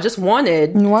just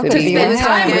wanted to spend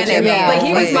time with him. Like,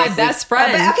 he was my best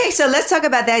friend. But, okay, so let's talk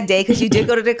about that day, because you did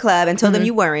go to the club and told them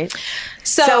you weren't.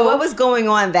 So what was going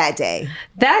on that day?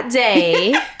 That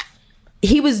day,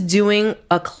 he was doing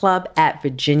a club at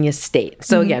Virginia State.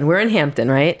 So again, we're in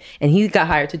Hampton, right? And he got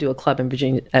hired to do a club in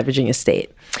Virginia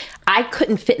State. I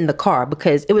couldn't fit in the car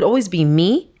because it would always be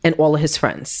me and all of his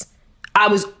friends. I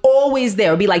was always there.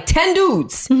 It would be like 10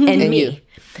 dudes and me.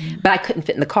 But I couldn't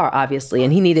fit in the car, obviously.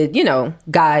 And he needed,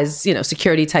 guys,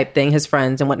 security type thing, his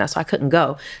friends and whatnot. So I couldn't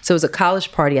go. So it was a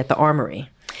college party at the Armory.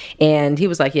 And he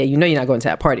was like, yeah, you're not going to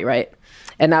that party, right?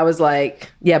 And I was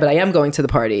like, yeah, but I am going to the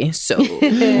party. So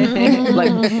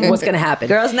like, what's going to happen?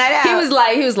 Girls' night out. He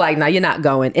was like, no, you're not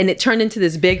going. And it turned into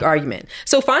this big argument.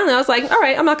 So finally I was like, all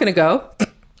right, I'm not going to go.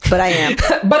 But I am.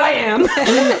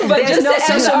 But just no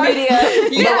social media.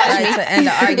 To end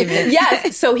the argument.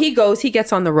 Yes. So he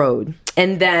gets on the road.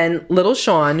 And then little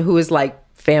Sean, who is like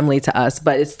family to us,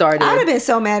 but it started. I would have been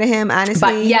so mad at him, honestly.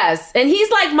 But yes. And he's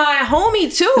like my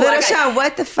homie too. Little Sean,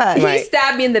 what the fuck? He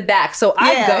stabbed me in the back. So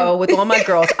I go with all my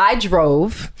girls. I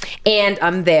drove and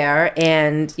I'm there.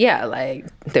 And like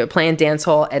they were playing dance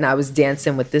hall and I was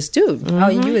dancing with this dude. Oh,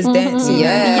 you was dancing.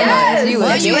 Yes. You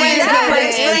was Explain how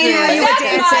you were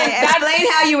dancing.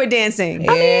 Explain how you were dancing.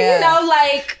 I mean,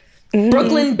 like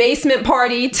Brooklyn basement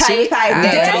party type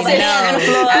dancing on the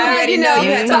floor.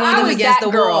 So I was that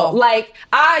girl. Like,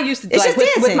 I used to like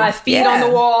with my feet on the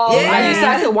wall. I used to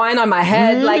have to whine on my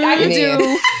head. Like, I could do.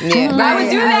 I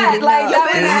would do that. Like,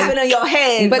 that would happen on your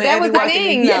head. But that was the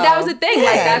thing. Yeah, that was the thing.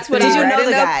 Like, that's what. Did you know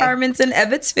the guy? Apartments in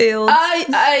Evansfield.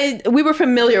 We were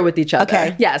familiar with each other.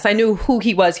 Okay. Yes, I knew who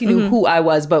he was. He knew who I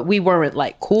was, but we weren't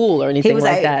like cool or anything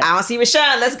like that. I don't see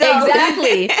Rashawn. Let's go.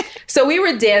 Exactly. So we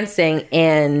were dancing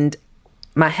and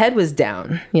my head was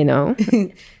down,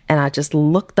 and I just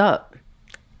looked up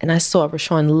and I saw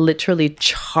Rashawn literally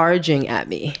charging at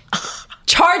me.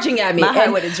 My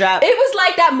heart would have dropped. It was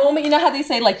like that moment, how they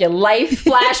say like your life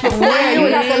flashed before you.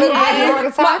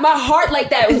 My heart, like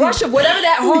that rush of whatever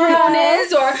that hormone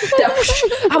is, or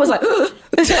that I was like,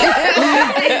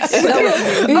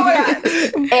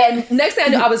 and next thing I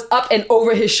knew, I was up and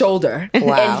over his shoulder.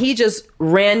 Wow. And he just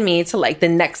ran me to like the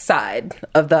next side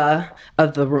of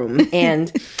the room.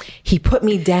 And he put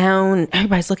me down.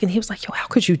 Everybody's looking. He was like, yo, how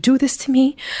could you do this to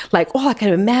me? Like, all I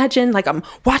can imagine, like I'm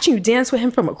watching you dance with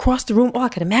him from across the room. All I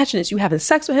can imagine is you having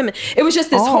sex with him. And it was just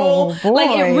this whole,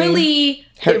 like, it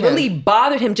really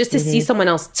bothered him just to see someone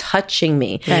else touching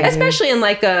me, especially in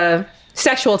like a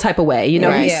sexual type of way.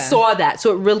 He saw that.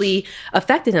 So it really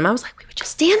affected him. I was like, we were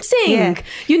just dancing.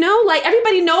 Like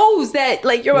everybody knows that,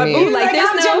 like, you're a boo. Like,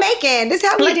 I'm Jamaican. This is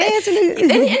how we dance.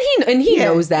 And he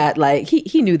knows that. Like,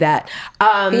 he knew that.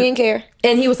 He didn't care.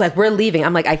 And he was like, we're leaving.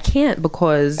 I'm like, I can't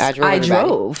because I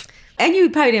drove. And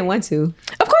you probably didn't want to.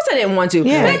 Of course I didn't want to.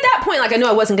 Yeah. But at that point, like, I knew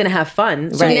I wasn't going to have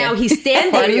fun. So now he's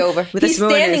standing. Party over. He's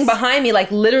standing behind me, like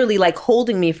literally like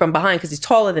holding me from behind because he's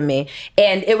taller than me.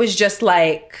 And it was just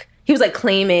like, he was like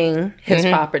claiming his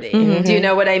property. Do you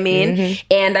know what I mean?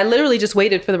 And I literally just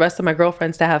waited for the rest of my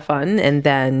girlfriends to have fun, and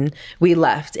then we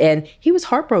left. And he was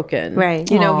heartbroken. Right.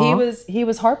 You know, he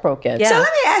was heartbroken. So let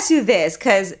me ask you this,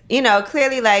 because, you know,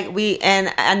 clearly, like,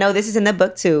 and I know this is in the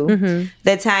book too,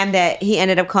 the time that he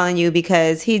ended up calling you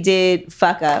because he did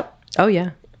fuck up. Oh,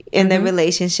 yeah. In the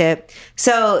relationship.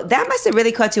 So that must have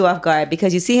really caught you off guard,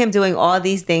 because you see him doing all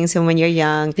these things from when you're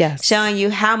young, showing you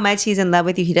how much he's in love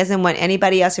with you. He doesn't want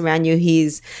anybody else around you.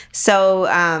 He's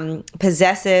so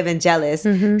possessive and jealous.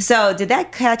 So did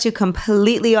that catch you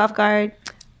completely off guard?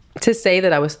 To say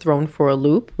that I was thrown for a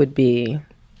loop would be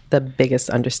the biggest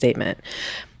understatement.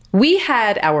 We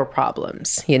had our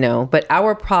problems, you know, but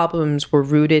our problems were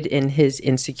rooted in his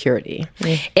insecurity.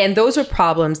 And those are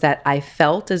problems that I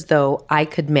felt as though I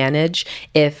could manage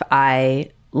if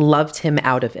I loved him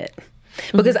out of it.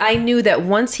 Because I knew that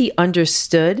once he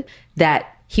understood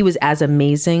that he was as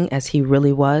amazing as he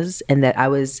really was, and that I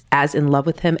was as in love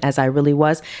with him as I really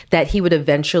was, that he would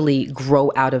eventually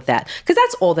grow out of that. Because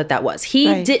that's all that was.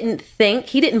 He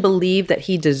didn't believe that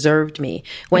he deserved me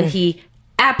when he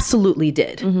absolutely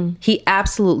did. He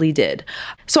absolutely did.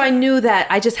 So I knew that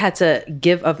I just had to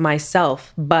give of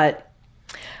myself, but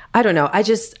I don't know. I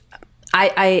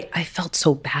felt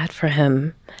so bad for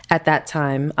him at that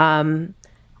time.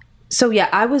 So yeah,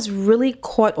 I was really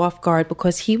caught off guard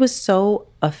because he was so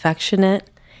affectionate.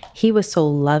 He was so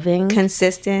loving.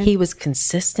 Consistent. He was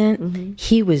consistent.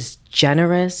 He was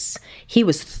generous. He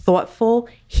was thoughtful.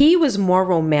 He was more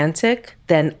romantic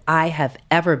than I have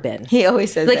ever been. He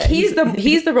always says that.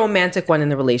 He's the romantic one in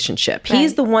the relationship. Right.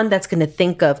 He's the one that's going to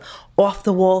think of off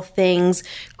the wall things,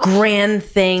 grand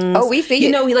things. Oh, we see it.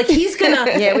 You know, he's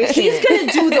gonna he's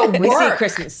gonna do the work. We see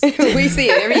Christmas. We see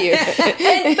it every year.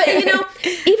 But you know,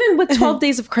 even with 12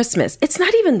 Days of Christmas, it's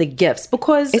not even the gifts,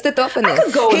 because it's the thoughtfulness. I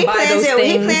could go and buy those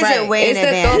things. He plans it way in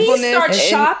advance. He starts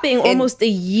shopping almost a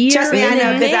year. Trust me, I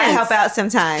know, because I advance. help out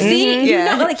sometimes. See, you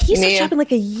know, like he starts shopping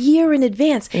like a year in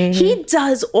advance. He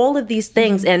does all of these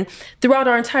things, and throughout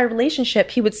our entire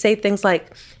relationship, he would say things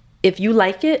like, if you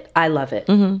like it, I love it.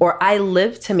 Or I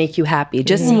live to make you happy.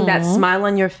 Just seeing that smile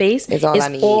on your face is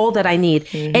all that I need.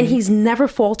 And he's never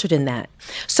faltered in that.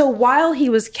 So while he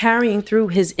was carrying through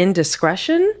his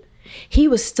indiscretion, he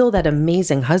was still that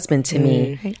amazing husband to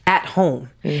me at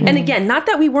home. And again, not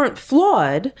that we weren't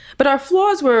flawed, but our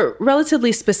flaws were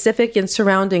relatively specific in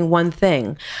surrounding one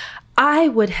thing. I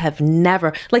would have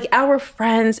never, like our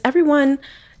friends, everyone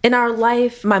in our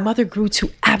life, my mother grew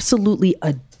to absolutely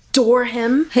adore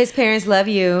him. His parents love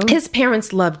you. His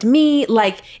parents loved me.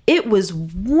 Like, it was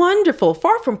wonderful.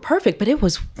 Far from perfect, but it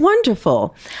was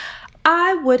wonderful.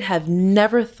 I would have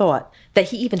never thought that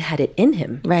he even had it in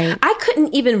him. Right. I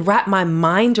couldn't even wrap my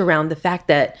mind around the fact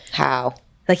that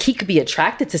like he could be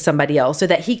attracted to somebody else, or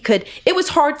that he could. It was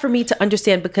hard for me to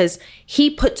understand because he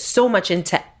put so much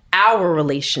into our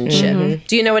relationship.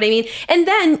 Do you know what I mean? And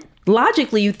then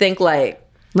logically you think like,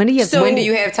 when do you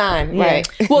have time? Yeah.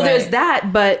 Right. Well, there's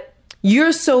that, but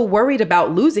you're so worried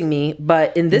about losing me.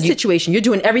 But in this situation, you're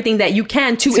doing everything that you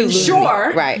can to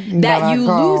ensure that you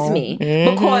lose me.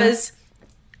 Because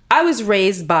I was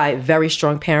raised by very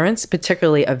strong parents,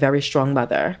 particularly a very strong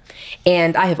mother.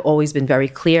 And I have always been very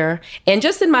clear. And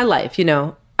just in my life, you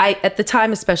know, at the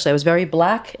time especially, I was very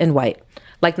black and white,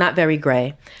 like not very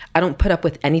gray. I don't put up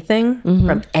with anything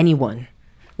from anyone.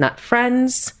 Not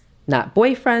friends, not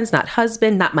boyfriends, not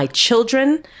husband, not my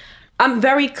children. I'm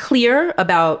very clear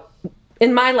about,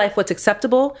 in my life, what's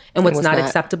acceptable and what's not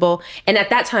acceptable. And at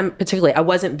that time, particularly, I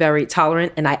wasn't very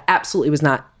tolerant, and I absolutely was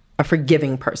not a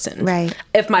forgiving person. Right.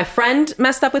 If my friend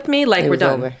messed up with me, like, we're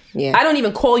done. Over. Yeah. I don't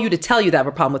even call you to tell you that I have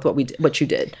a problem with what you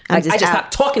did. I just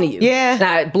stopped talking to you. Yeah. And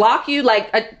I block you.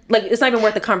 Like it's not even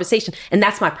worth the conversation. And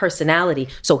that's my personality.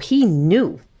 So he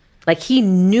knew. Like, he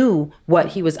knew what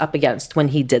he was up against when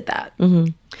he did that.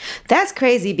 That's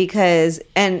crazy because,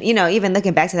 and you know, even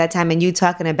looking back to that time and you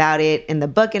talking about it in the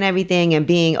book and everything and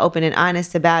being open and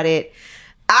honest about it,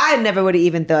 I never would have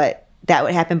even thought that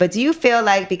would happen. But do you feel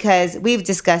like, because we've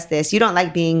discussed this, you don't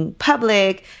like being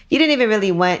public, you didn't even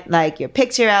really want like your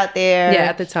picture out there? Yeah,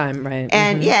 at the time, right.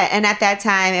 And and at that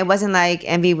time, it wasn't like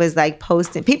Envy was like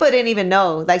posting. People didn't even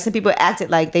know. Like, some people acted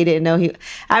like they didn't know.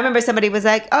 I remember somebody was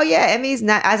like, oh yeah, Envy's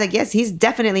not. I was like, yes, he's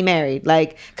definitely married.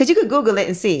 Like, because you could Google it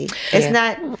and see. It's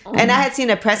not. And I had seen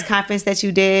a press conference that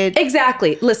you did.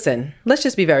 Exactly. Listen, let's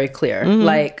just be very clear.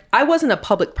 Like, I wasn't a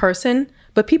public person,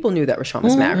 but people knew that Rashawn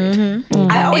was married.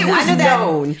 I knew that.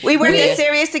 Known. We worked at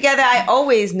Sirius together. I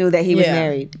always knew that he was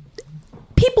married.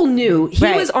 People knew. He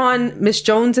was on Miss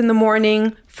Jones in the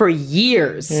Morning for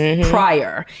years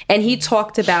prior. And he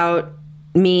talked about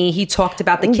me. He talked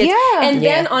about the kids. Yeah. And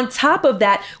then on top of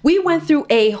that, we went through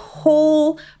a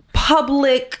whole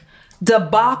public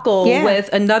debacle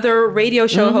with another radio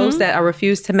show host that I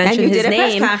refuse to mention his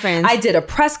name. Press conference. I did a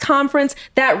press conference.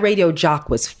 That radio jock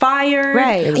was fired.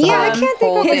 Right. I can't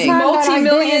think of his his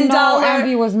multi-million-dollar.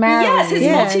 Envy was married. Yes, his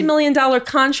multi-million-dollar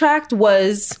contract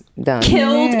was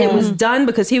killed. It was done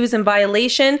because he was in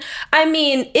violation. I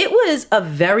mean, it was a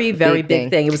very, very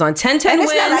big thing. It was on 1010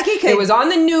 Wins. It was on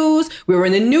the news. We were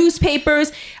in the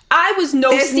newspapers. I was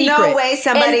There's secret. no way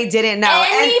somebody didn't know.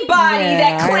 Anybody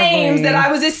that claims that I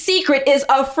was a secret is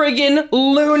a friggin'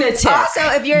 lunatic. Also,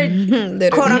 if you're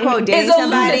quote unquote dating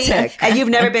somebody and you've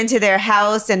never been to their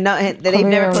house and they've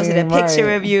never posted a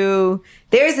picture of you,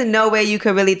 there's no way you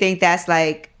could really think that's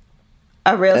like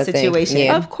a real situation.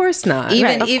 Yeah. Of course not.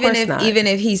 Even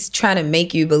if he's trying to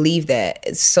make you believe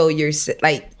that, so you're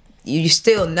like, you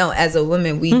still know as a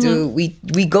woman we go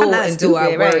and do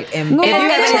our work and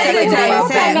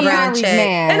background check.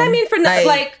 And I mean for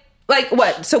like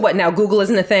what? So what now? Google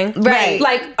isn't a thing, right?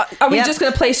 Like, are we just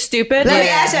gonna play stupid? Let me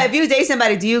ask you: if you date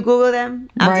somebody, do you Google them?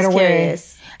 I'm just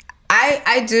curious.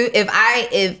 I do. If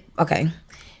okay,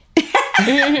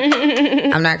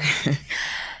 I'm not.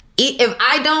 If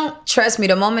I don't, trust me,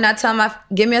 the moment I tell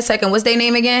give me a second, what's their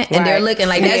name again? And they're looking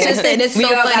like, that's just it. It's so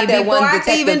funny. Before I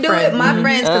can even do it, my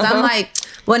friends, because I'm like,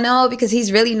 well, no, because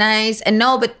he's really nice. And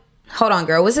no, but hold on,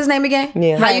 girl. What's his name again?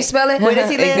 Yeah. How you spell it? Where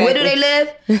does he live? Exactly. Where do they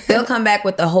live? They'll come back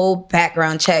with the whole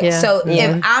background check. Yeah. So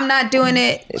if I'm not doing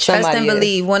it, trust and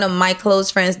believe. One of my close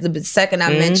friends, the second I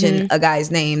mention a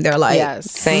guy's name, they're like,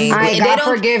 same. God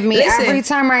forgive me. Listen, every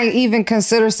time I even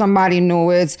consider somebody new,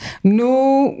 it's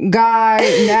new guy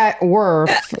net worth.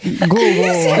 Google.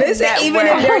 Listen, even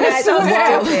if they're not so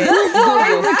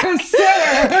even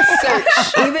consider search.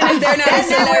 Even if they're not a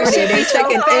celebrity, they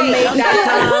checking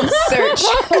inmate.com. Search.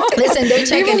 Listen, they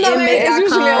checking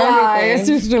inmate.com. It's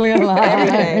usually a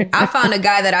lie. I found a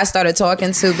guy that I started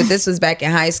talking to, but this was back in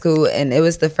high school, and it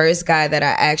was the first guy that I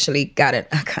actually got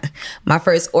it. My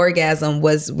first orgasm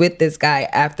was with this guy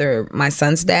after my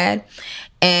son's dad.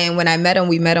 And when I met him,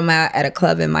 we met him out at a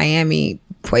club in Miami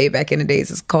way back in the days.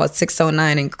 It's called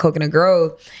 609 in Coconut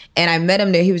Grove. And I met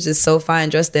him there. He was just so fine,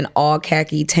 dressed in all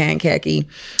khaki, tan khaki,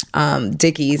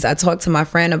 Dickies. I talked to my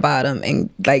friend about him, and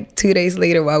like 2 days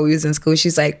later while we was in school,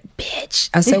 she's like, bitch.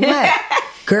 I said, what?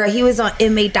 Girl, he was on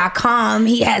inmate.com.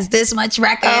 He has this much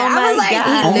record. I was like,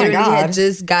 he literally had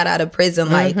just got out of prison.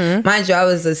 Like, mind you, I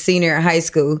was a senior in high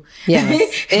school.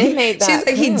 Yes. She's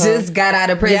like, he just got out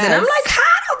of prison. Yes. I'm like, how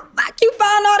the fuck you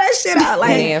found all that shit out?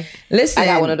 Like, listen. I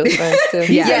got one of those friends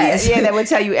too. Yes. Yeah, that would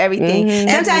tell you everything.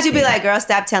 Sometimes you'd be like, girl,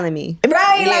 stop telling me.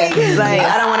 Right? Like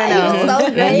I don't want to know.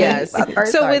 So great. Yes.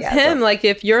 So with him, like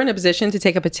if you're in a position to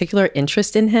take a particular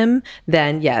interest in him,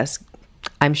 then yes,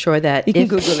 I'm sure that you can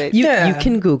Google it. You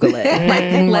can Google it.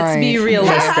 Like, let's be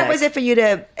realistic. How hard was it for you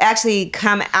to actually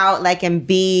come out like and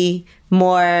be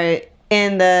more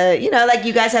in the, like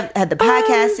you guys have had the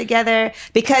podcast together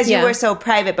because you were so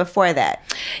private before that?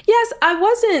 Yes, I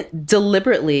wasn't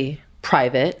deliberately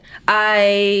private.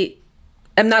 I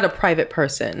am not a private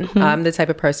person. I'm the type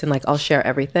of person like I'll share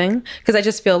everything because I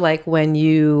just feel like when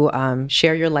you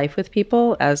share your life with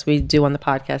people, as we do on the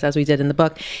podcast, as we did in the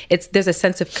book, there's a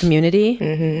sense of community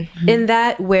in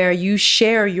that where you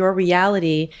share your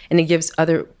reality and it gives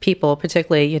other people,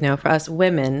 particularly for us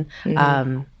women,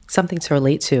 something to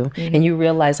relate to, and you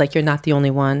realize like you're not the only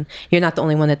one. You're not the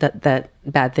only one that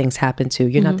bad things happen to.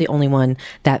 You're not the only one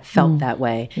that felt that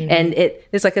way. And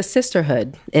there's like a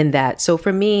sisterhood in that. So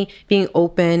for me, being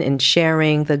open and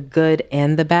sharing the good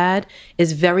and the bad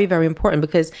is very, very important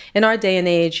because in our day and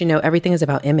age, everything is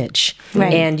about image.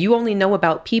 Right. And you only know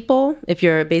about people, if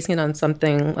you're basing it on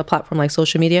a platform like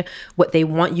social media, what they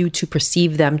want you to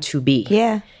perceive them to be.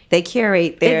 Yeah. They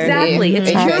curate their exactly.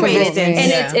 It's curated,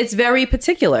 and it's very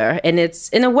particular, and it's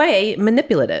in a way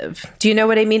manipulative. Do you know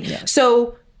what I mean? Yeah.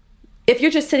 So if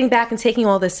you're just sitting back and taking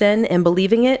all this in and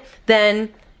believing it, then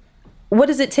what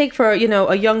does it take for a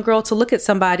young girl to look at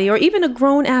somebody, or even a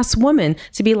grown ass woman,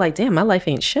 to be like, damn, my life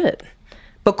ain't shit?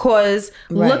 Because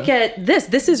look at this.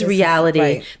 This is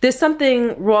reality. There's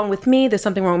something wrong with me. There's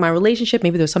something wrong with my relationship.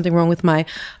 Maybe there's something wrong with my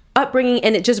upbringing,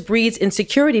 and it just breeds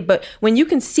insecurity. But when you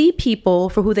can see people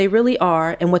for who they really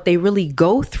are and what they really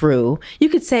go through, you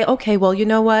could say, okay, well, you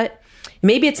know what?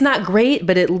 Maybe it's not great,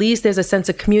 but at least there's a sense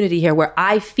of community here where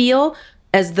I feel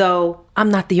as though I'm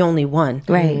not the only one.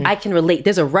 Right. I can relate.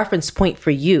 There's a reference point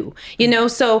for you.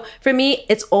 So for me,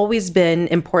 it's always been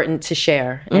important to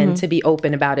share and to be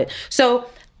open about it. So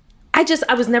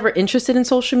I was never interested in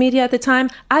social media at the time.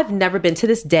 I've never been, to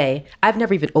this day, I've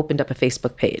never even opened up a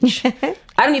Facebook page.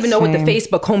 I don't even know what the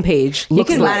Facebook homepage looks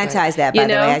like. You can monetize that, by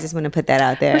the way. I just want to put that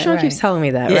out there. Rashawn keeps telling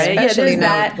me that, right? Yeah, there's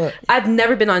that. I've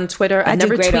never been on Twitter. I've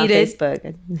never tweeted.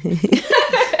 On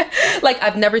Facebook. Like,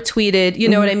 I've never tweeted, you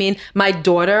know what I mean? My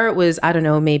daughter was, I don't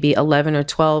know, maybe 11 or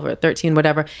 12 or 13,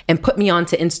 whatever, and put me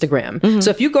onto Instagram. So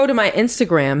if you go to my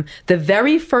Instagram, the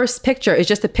very first picture is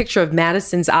just a picture of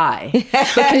Madison's eye.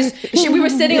 Because we were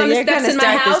sitting on the steps in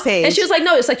my house, and she was like,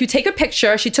 no, it's like you take a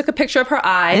picture. She took a picture of her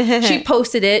eye. She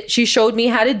posted it. She showed me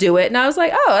how to do it. And I was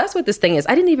like, oh, that's what this thing is.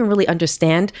 I didn't even really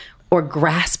understand or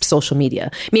grasp social media.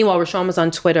 Meanwhile, Rashawn was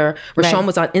on Twitter. Rashawn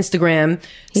was on Instagram.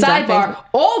 Sidebar,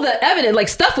 all the evidence, like,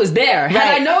 stuff was there.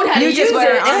 Had I known how to use it,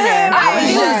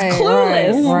 I was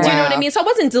clueless. Do you know what I mean? So I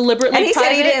wasn't deliberately And he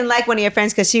said he didn't like one of your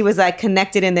friends because she was, like,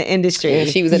 connected in the industry. Yeah,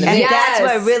 she was in the And that's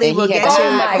what really will get you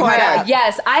caught up.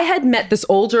 Yes, I had met this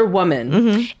older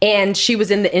woman, and she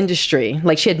was in the industry.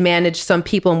 Like, she had managed some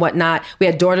people and whatnot. We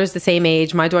had daughters the same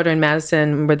age. My daughter and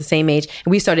Madison were the same age.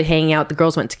 And we started hanging out. The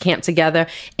girls went to camp together.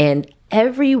 And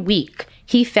every week,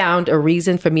 he found a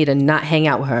reason for me to not hang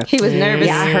out with her. He was nervous.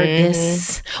 Yeah, I heard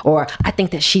this, or I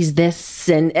think that she's this.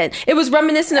 And it was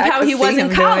reminiscent of how he was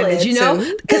in college, you know?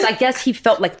 Because I guess he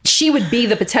felt like she would be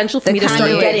the potential for me to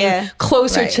start getting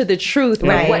closer to the truth of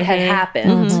what had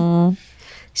happened.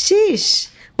 Sheesh.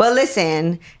 Well,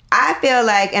 listen, I feel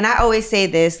like, and I always say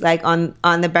this, like on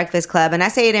The Breakfast Club, and I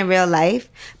say it in real life,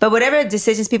 but whatever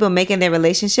decisions people make in their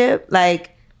relationship,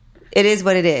 like, it is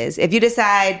what it is. If you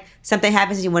decide something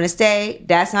happens and you want to stay,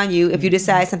 that's on you. If you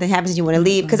decide something happens and you want to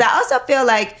leave, because I also feel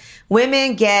like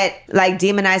women get, like,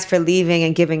 demonized for leaving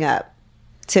and giving up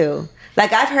too.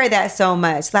 Like, I've heard that so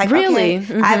much. Like, really?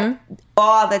 Okay,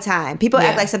 all the time. People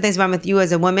act like something's wrong with you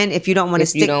as a woman if you don't want to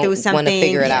stick through something.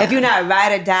 Figure it out. If you're not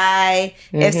ride or die.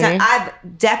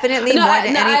 I've definitely more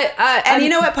than any. And you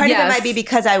know what? Part of it might be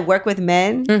because I work with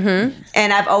men,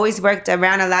 and I've always worked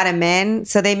around a lot of men,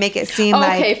 so they make it seem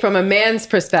like from a man's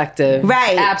perspective,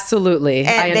 right? Absolutely,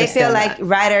 and they feel like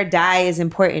ride or die is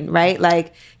important, right?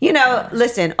 Like, you know,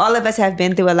 listen, all of us have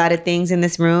been through a lot of things in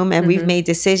this room, and we've made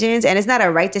decisions, and it's not a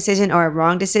right decision or a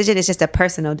wrong decision. It's just a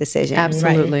personal decision.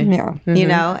 Absolutely, right? Yeah. You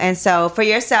know, and so for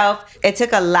yourself, it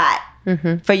took a lot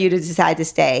for you to decide to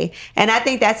stay. And I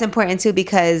think that's important too,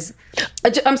 because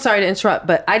I'm sorry to interrupt,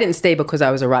 but I didn't stay because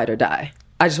I was a ride or die.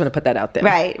 I just want to put that out there.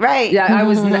 Right. Yeah, I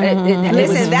was.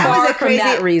 Listen, that was a crazy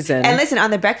that reason. And listen,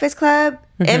 on The Breakfast Club,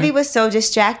 Envy was so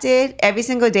distracted every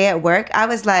single day at work. I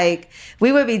was like,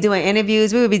 we would be doing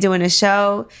interviews, we would be doing a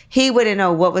show. He wouldn't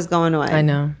know what was going on. I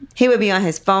know. He would be on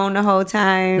his phone the whole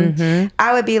time.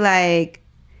 I would be like,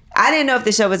 I didn't know if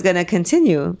the show was going to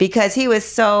continue because he was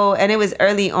so, and it was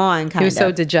early on, kind of. He was so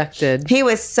dejected. He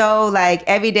was so, like,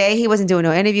 every day he wasn't doing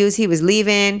no interviews. He was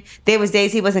leaving. There was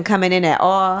days he wasn't coming in at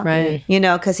all. Right. You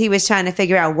know, because he was trying to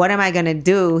figure out, what am I going to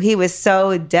do? He was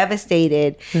so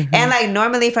devastated. And, like,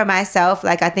 normally for myself,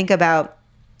 like, I think about,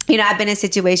 you know, I've been in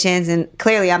situations, and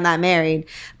clearly I'm not married,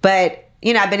 but,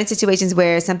 you know, I've been in situations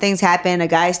where something's happened, a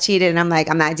guy's cheated, and I'm like,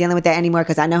 I'm not dealing with that anymore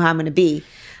because I know how I'm going to be.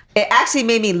 It actually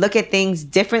made me look at things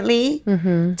differently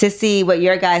to see what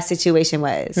your guy's situation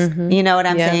was. You know what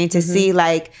I'm saying? To see,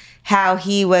 like, how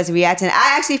he was reacting.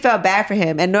 I actually felt bad for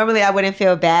him. And normally I wouldn't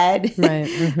feel bad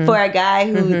for a guy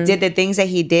who did the things that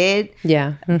he did.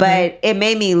 Yeah. But it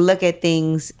made me look at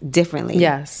things differently.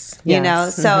 Yes. You know?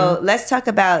 So let's talk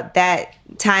about that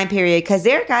time period, because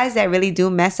there are guys that really do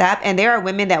mess up, and there are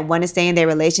women that want to stay in their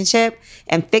relationship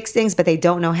and fix things, but they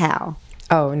don't know how.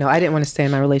 Oh, no, I didn't want to stay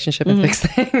in my relationship and fix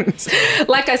things.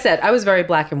 Like I said, I was very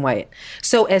black and white.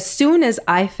 So as soon as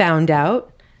I found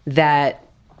out that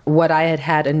what I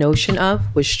had a notion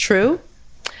of was true,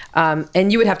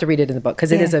 and you would have to read it in the book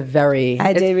because it is a very...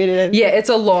 I did read it. Yeah, it's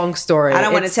a long story. I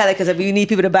don't want to tell it because you need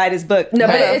people to buy this book. No,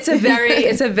 but it's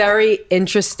a very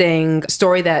interesting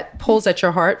story that pulls at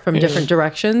your heart from different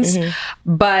directions.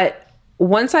 But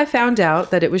once I found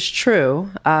out that it was true,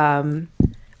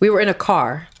 we were in a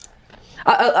car.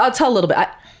 I'll tell a little bit.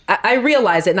 I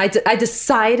realized it, and I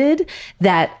decided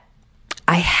that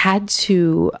I had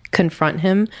to confront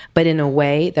him, but in a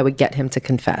way that would get him to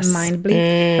confess. Mind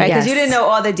bleep. Right, because you didn't know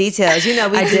all the details. You know,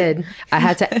 I did. I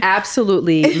had to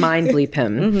absolutely mind bleep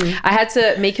him. I had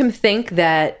to make him think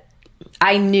that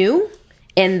I knew,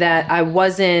 and that I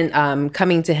wasn't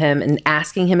coming to him and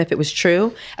asking him if it was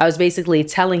true. I was basically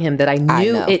telling him that I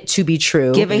knew it to be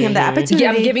true. Giving him the opportunity.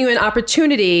 Yeah, I'm giving you an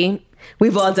opportunity.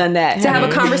 We've all done that. To have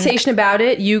a conversation about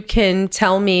it. You can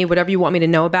tell me whatever you want me to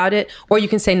know about it, or you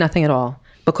can say nothing at all.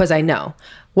 because I know.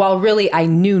 While really I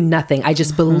knew nothing. I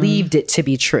just believed it to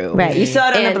be true. Right. You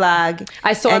saw it on a blog.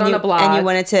 I saw it on a blog.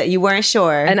 And you weren't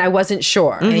sure. And I wasn't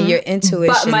sure. And your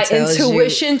intuition But my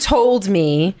intuition told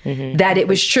me that it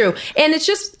was true. And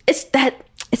it's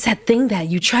that thing that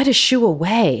you try to shoo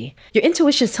away. Your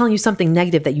intuition is telling you something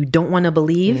negative that you don't want to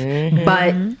believe,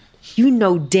 but you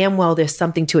know damn well there's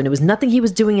something to it. And it was nothing he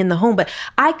was doing in the home, but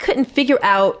I couldn't figure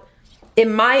out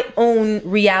in my own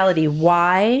reality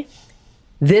why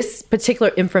this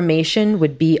particular information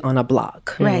would be on a blog.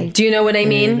 Right. Do you know what I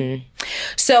mean?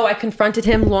 So I confronted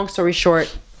him. Long story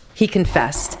short, he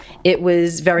confessed. It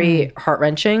was very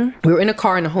heart-wrenching. We were in a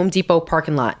car in a Home Depot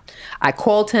parking lot. I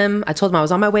called him. I told him I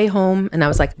was on my way home, and I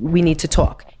was like, we need to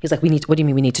talk. He's like, what do you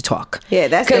mean we need to talk? Yeah,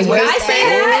 that's because the when worst. I say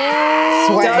that,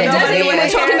 it doesn't mean when we're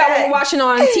talking about what we're watching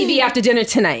on TV after dinner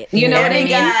tonight. You know what I mean?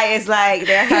 Guy is like,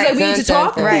 he's like, we need to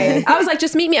talk. Right. I was like,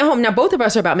 just meet me at home. Now, both of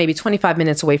us are about maybe 25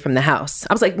 minutes away from the house.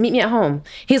 I was like, meet me at home.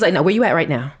 He's like, no, where you at right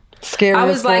now? Scary. I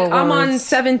was like, I'm on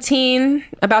 17,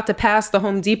 about to pass the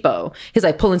Home Depot. He's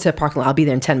like, pull into the parking lot. I'll be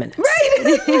there in 10 minutes.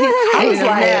 Right. I was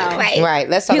like, right.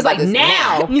 Let's talk about this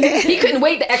now. He couldn't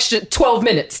wait the extra 12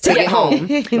 minutes to get home.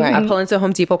 Right. I pull into the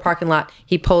Home Depot parking lot.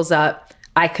 He pulls up.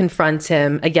 I confront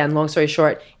him. Again, long story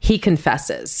short, he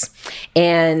confesses.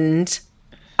 And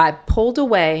I pulled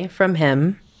away from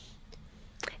him.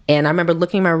 And I remember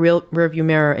looking in my rearview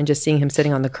mirror and just seeing him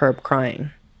sitting on the curb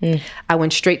crying. I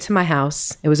went straight to my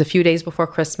house. It was a few days before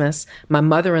Christmas. My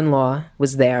mother-in-law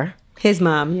was there. His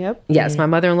mom, yep. Yes, my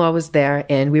mother-in-law was there,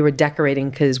 and we were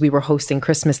decorating because we were hosting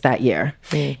Christmas that year.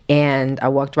 And I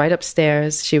walked right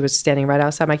upstairs. She was standing right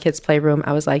outside my kids' playroom.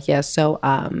 I was like, yeah, so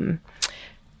Rashawn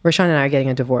and I are getting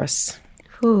a divorce.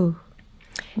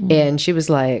 And she was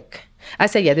like, I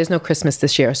said, yeah, there's no Christmas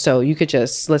this year, so you could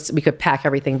we could pack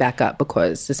everything back up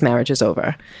because this marriage is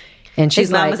over. And she's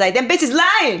his mom was like, them bitches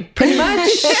lying. Pretty much.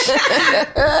 The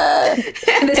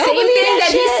same thing that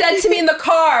he said to me in the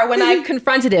car when I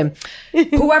confronted him.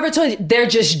 Whoever told you, they're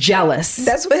just jealous.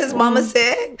 That's what his mama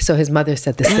said. So his mother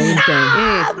said the same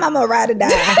thing. Mama ride or die.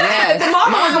 Yes.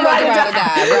 Mama was a ride or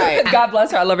die. Right. God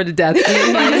bless her. I love her to death.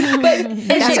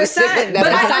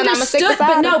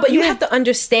 But you have to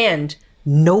understand.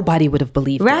 Nobody would have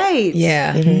believed it.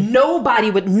 Yeah.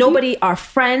 Nobody, our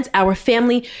friends, our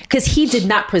family, because he did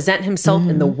not present himself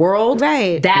in the world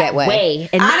that way.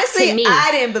 And honestly, me. I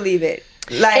didn't believe it.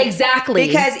 Like, exactly.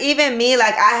 Because even me,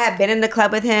 like, I had been in the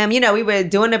club with him. You know, we were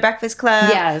doing the Breakfast Club.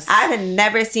 Yes. I had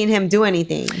never seen him do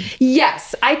anything.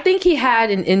 Yes. I think he had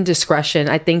an indiscretion.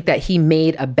 I think that he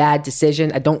made a bad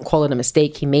decision. I don't call it a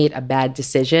mistake. He made a bad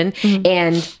decision.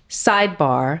 And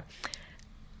sidebar,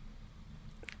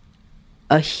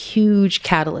 a huge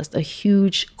catalyst, a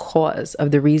huge cause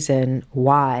of the reason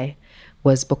why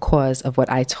was because of what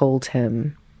I told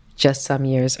him just some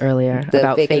years earlier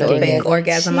about faking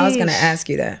orgasm. I was going to ask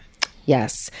you that.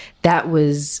 Yes, that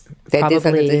was that did something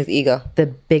probably to his ego. The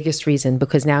biggest reason,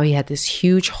 because now he had this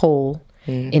huge hole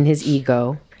in his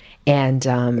ego. And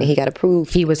he got to prove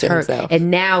he was hurt, himself.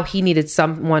 And now he needed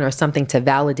someone or something to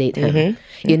validate him.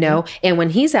 You know, and when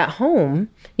he's at home,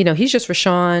 you know, he's just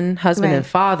Rashawn, husband and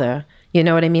father. You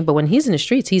know what I mean? But when he's in the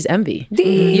streets, he's envy.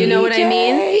 You know what I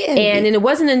mean? And it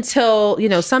wasn't until, you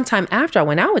know, sometime after I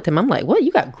went out with him, I'm like, what,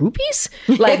 you got groupies?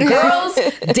 Like girls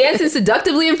dancing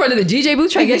seductively in front of the DJ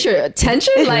booth trying to get your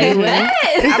attention? Like, what?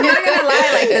 I'm not going to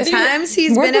lie. Like the times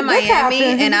he's been in Miami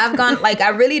and I've gone, like, I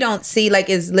really don't see, like,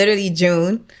 it's literally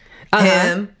June,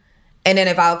 him. And then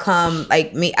if I'll come,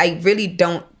 like me, I really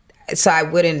don't. So I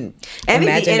wouldn't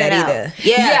imagine that either.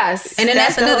 Yeah. Yes. And then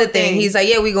that's another thing. He's like,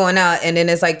 yeah, we going out. And then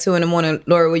it's like 2 a.m.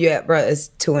 Laura, where you at, bro? It's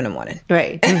 2 a.m.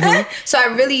 Right. So I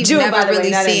really never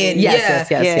really seen.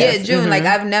 Yes. June. Like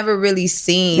I've never really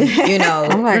seen, you know,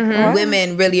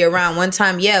 women really around. One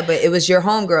time, but it was your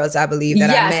homegirls, I believe, that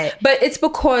I met. But it's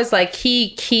because like he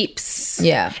keeps.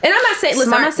 Yeah. And I'm not saying,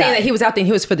 listen, I'm not saying that he was out there and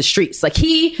he was for the streets. Like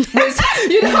he was,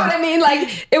 you know what I mean?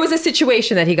 Like it was a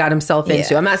situation that he got himself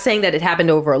into. I'm not saying that it happened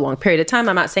over a long period of time.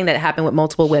 I'm not saying that it happened with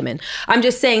multiple women. I'm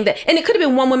just saying that, and it could have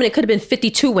been one woman, it could have been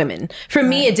 52 women. For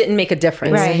me, it didn't make a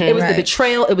difference. It was the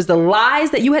betrayal, it was the lies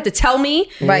that you had to tell me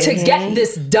to get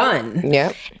this done.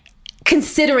 Yeah.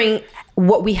 Considering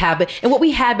what we have, and what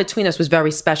we had between us was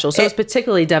very special. So it's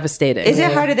particularly devastating. Is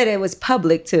it harder that it was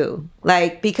public too?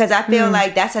 Like, because I feel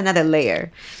like that's another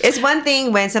layer. It's one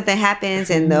thing when something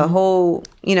happens and the whole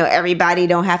everybody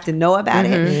don't have to know about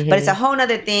it. But it's a whole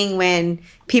nother thing when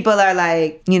people are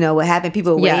like, what happened?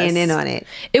 People weighing in on it.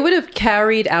 It would have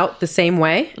carried out the same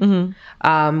way.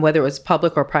 Whether it was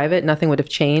public or private, nothing would have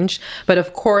changed. But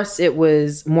of course, it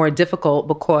was more difficult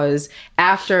because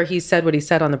after he said what he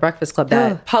said on the Breakfast Club,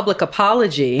 that public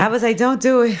apology, I was like, don't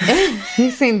do it. He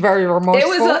seemed very remorseful.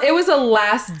 It was a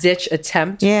last ditch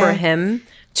attempt for him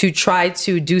to try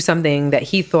to do something that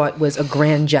he thought was a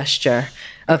grand gesture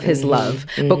of his love,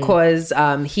 because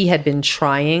he had been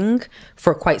trying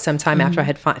for quite some time after I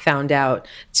had found out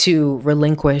to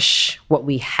relinquish what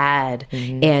we had,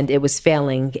 and it was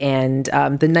failing. And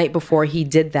the night before he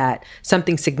did that,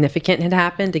 something significant had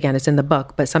happened. Again, it's in the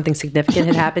book, but something significant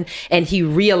had happened, and he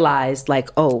realized, like,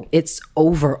 oh, it's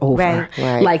over. Right.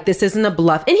 Like, this isn't a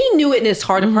bluff. And he knew it in his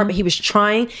heart of heart, but he was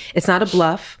trying. It's not a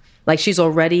bluff. Like, she's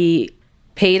already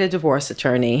paid a divorce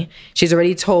attorney. She's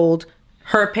already told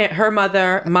her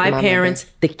mother, my parents,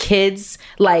 the kids.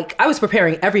 Like, I was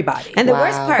preparing everybody. And the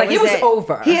worst part like, was it was that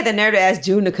over. He had the nerve to ask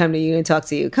June to come to you and talk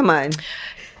to you. Come on.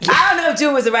 I don't know if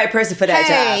June was the right person for that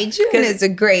job. June is a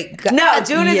great guy. No,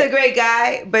 June is a great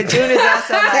guy, but June is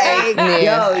also like,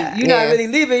 yo, you're not really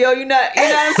leaving, yo. You're not, you know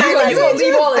what I'm saying? You gonna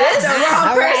leave all of this? That's the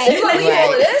wrong person. You gonna leave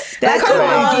all of this? That's Come the on,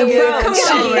 wrong June. Come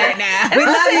on right now. And We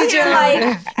I'm love you, sitting here June.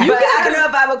 like, But I don't know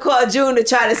if I would call June to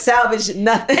try to salvage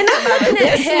nothing. And I'm looking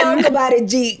at him. about it,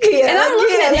 Jeek. And I'm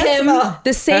looking at him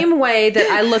the same way that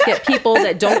I look at people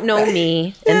that don't know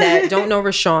me and that don't know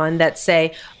Rashawn that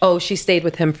say, oh, she stayed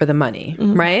with him for the money,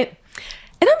 right?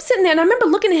 And I'm sitting there and I remember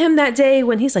looking at him that day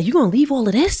when he's like, you gonna leave all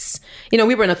of this? We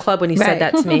were in a club when he said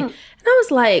that to me. And I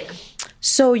was like,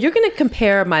 so you're gonna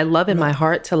compare my love in my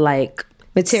heart to like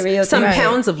Material some things.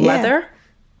 pounds of leather?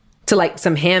 To like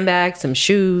some handbags, some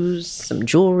shoes, some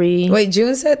jewelry. Wait,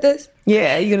 June said this?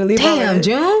 Yeah, you're gonna leave all of Damn, it.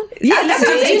 June? Yeah, that's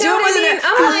what you June know what was I mean? in.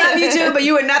 I love you, June, but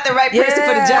you were not the right person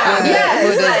for the job. Yeah,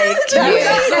 it's like, you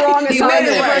got the wrong You made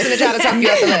the assignment. person to try to talk you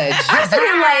off the ledge. I'm sitting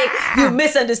there like, You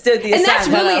misunderstood the and that's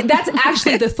assignment. that's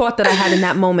actually the thought that I had in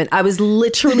that moment. I was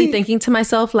literally thinking to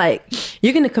myself, like,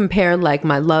 you're going to compare like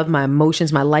my love, my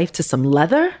emotions, my life to some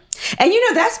leather? And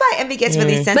that's why Envy gets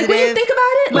really sensitive. Like, when you think about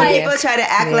it, when like, people try to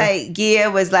act like Gia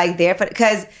was like there for,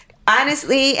 because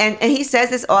honestly, and he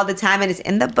says this all the time and it's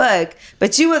in the book,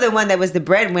 but you were the one that was the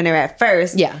breadwinner at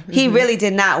first. Yeah. He really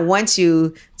did not want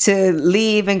you to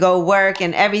leave and go work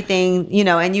and everything,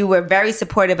 and you were very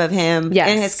supportive of him Yes.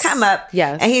 in his come up.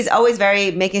 Yes. And he's always very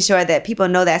making sure that people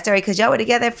know that story because y'all were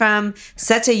together from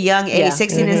such a young age, Yeah.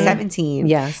 16 and 17.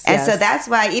 Yes, And so yes. that's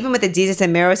why even with the Jesus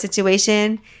and Mero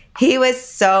situation, he was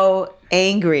so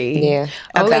angry. Yeah.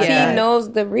 about Because that. he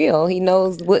knows the real. He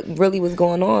knows what really was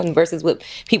going on versus what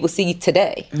people see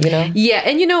today, Yeah,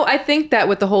 and I think that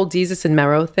with the whole Jesus and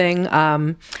Mero thing,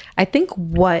 I think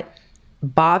what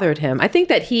bothered him, I think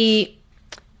that he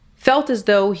felt as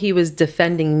though he was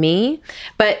defending me,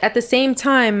 but at the same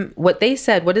time, what they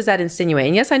said, what does that insinuate?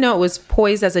 And yes, I know it was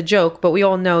poised as a joke, but we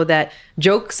all know that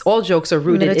all jokes are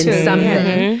rooted in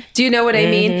something. Do you know what I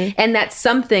mean? And that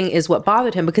something is what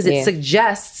bothered him because it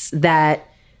suggests that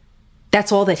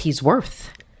that's all that he's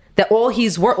worth. That all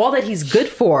that he's good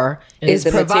for is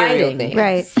the material providing. thing.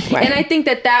 Right. And I think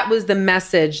that was the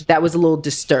message that was a little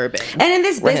disturbing. And in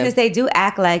this business, they do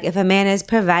act like if a man is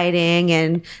providing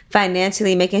and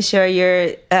financially making sure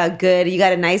you're good, you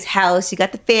got a nice house, you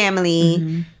got the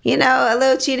family, a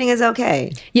little cheating is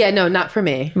okay. Yeah, no, not for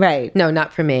me. Right. No,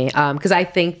 not for me. Because I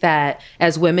think that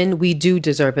as women, we do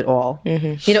deserve it all.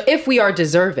 If we are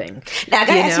deserving. Now, I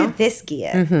got to ask you this,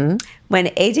 Gia. When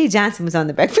AJ Johnson was on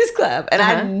The Breakfast Club, and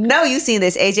I know you've seen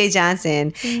this, AJ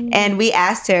Johnson, and we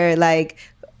asked her, like,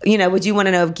 would you want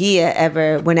to know if Gia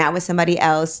ever went out with somebody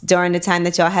else during the time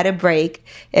that y'all had a break,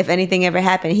 if anything ever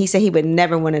happened? He said he would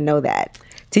never want to know that.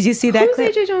 Did you see that Who's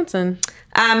clip? AJ Johnson?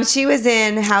 She was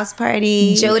in House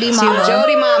Party. Jody She Mama. was-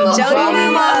 Jody Mama. Jody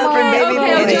Mama from Baby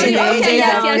Okay, Boy.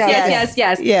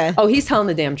 yes. Yeah. Oh, he's telling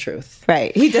the damn truth.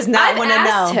 Right. He does not I've want to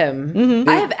asked know. him.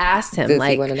 I have asked him, Does he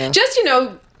like, wanna know? just,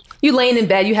 you laying in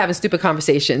bed, you having stupid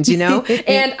conversations, and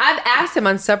I've asked him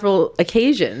on several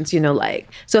occasions, like,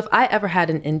 so if I ever had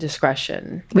an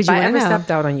indiscretion, Would if you I wanna ever know? stepped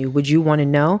out on you, would you want to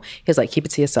know? He was like, keep it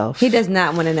to yourself. He does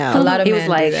not want to know. A lot of He men was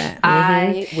like, do that.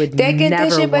 I would They can never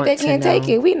dish it, but want they to can't know. take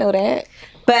it. We know that.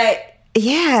 But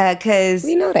yeah, because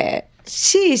We know that.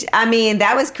 sheesh, I mean,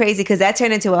 that was crazy because that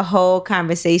turned into a whole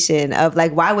conversation of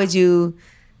like, why would you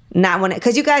not want to?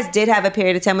 Because you guys did have a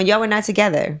period of time when y'all were not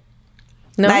together.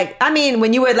 No, Like, I mean,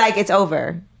 when you were like, it's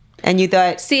over. And you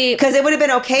thought, See- because it would have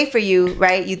been okay for you,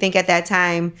 right? You think at that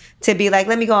time to be like,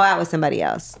 let me go out with somebody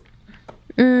else.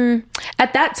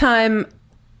 at that time,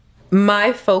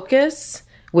 my focus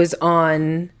was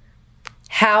on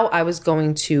how I was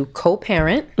going to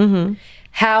co-parent,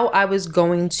 how I was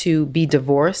going to be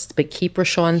divorced but keep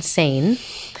Rashawn sane,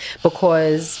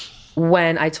 because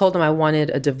when I told him I wanted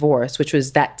a divorce, which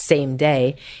was that same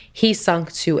day, he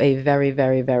sunk to a very,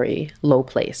 very, very low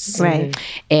place. Right.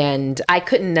 And I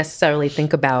couldn't necessarily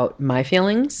think about my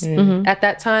feelings at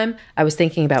that time. I was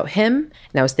thinking about him,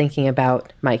 and I was thinking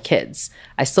about my kids.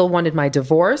 I still wanted my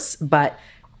divorce, but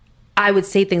I would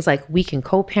say things like, we can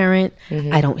co-parent.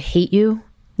 I don't hate you.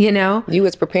 You know, you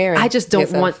was preparing. I just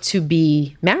don't want to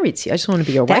be married to you. I just want to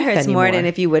be your wife anymore. That hurts more than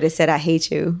if you would have said, I hate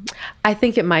you. I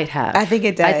think it might have. I think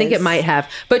it does. I think it might have.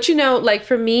 But you know, like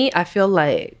for me, I feel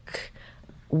like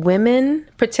women,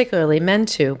 particularly men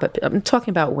too, but I'm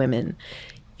talking about women,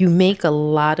 you make a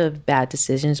lot of bad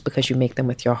decisions because you make them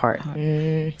with your heart.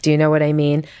 Do you know what I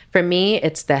mean? For me,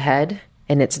 it's the head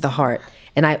and it's the heart.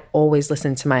 And I always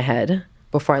listen to my head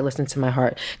before I listen to my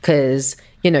heart. Because,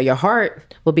 you know, your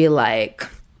heart will be like,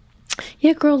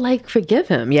 yeah, girl, like, forgive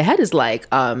him. Your head is like,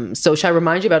 so should I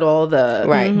remind you about all the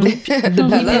the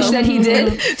bleepish that he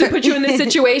did to put you in this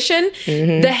situation?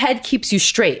 The head keeps you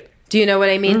straight. Do you know what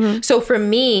I mean? So for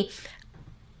me,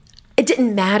 it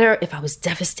didn't matter if I was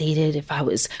devastated, if I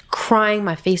was crying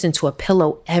my face into a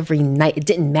pillow every night. It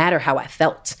didn't matter how I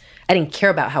felt. I didn't care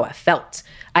about how I felt.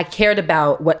 I cared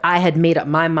about what I had made up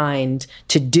my mind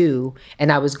to do,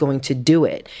 and I was going to do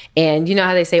it. And you know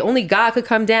how they say only God could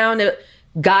come down?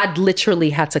 God literally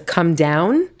had to come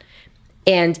down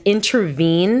and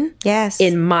intervene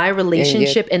in my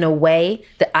relationship in a way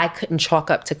that I couldn't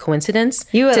chalk up to coincidence.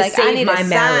 You were to like, save I need my a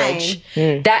marriage.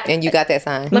 That, and you got that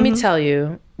sign. Let me tell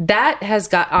you, that has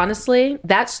got, honestly,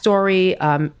 that story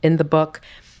in the book,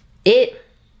 it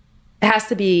has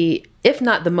to be, if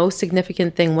not the most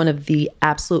significant thing, one of the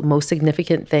absolute most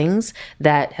significant things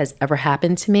that has ever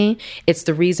happened to me. It's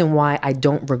the reason why I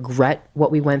don't regret what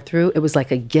we went through. It was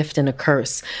like a gift and a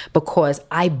curse, because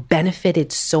I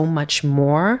benefited so much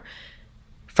more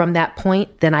from that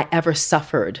point than I ever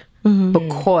suffered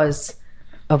because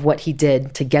of what he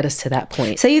did to get us to that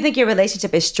point. So you think your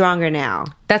relationship is stronger now?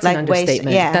 That's an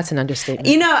understatement. That's an understatement.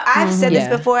 You know, I've said this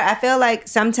before. I feel like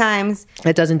sometimes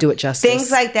it doesn't do it justice. Things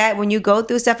like that, when you go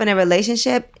through stuff in a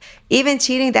relationship, even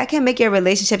cheating, that can make your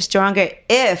relationship stronger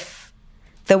if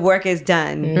the work is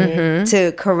done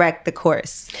to correct the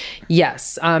course.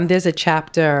 Yes. There's a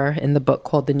chapter in the book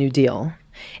called The New Deal.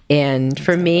 And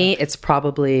for me, it's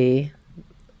probably,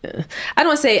 I don't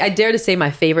want to say, I dare to say my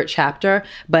favorite chapter,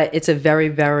 but it's a very,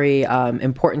 very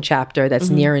important chapter that's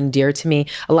near and dear to me.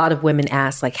 A lot of women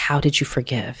ask, like, how did you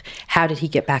forgive? How did he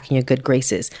get back in your good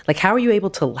graces? Like, how are you able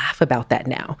to laugh about that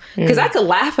now? Because I could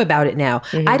laugh about it now.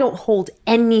 I don't hold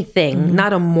anything,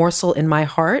 not a morsel in my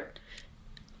heart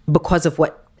because of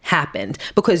what happened.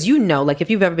 Because you know, like if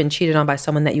you've ever been cheated on by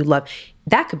someone that you love,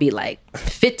 that could be like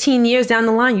 15 years down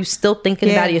the line, you still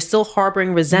thinking about it, you're still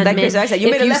harboring resentment. Like I said,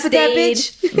 you made a left with that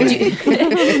bitch.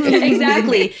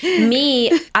 Exactly.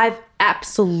 Me, I've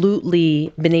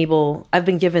absolutely I've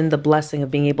been given the blessing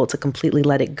of being able to completely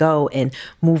let it go and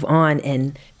move on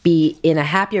and be in a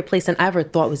happier place than I ever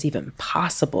thought was even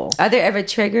possible. Are there ever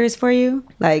triggers for you?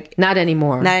 Like, not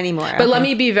anymore. Not anymore. But let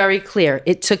me be very clear.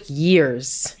 It took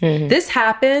years. This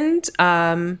happened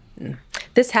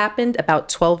about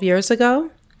 12 years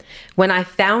ago. When I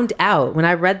found out, when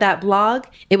I read that blog,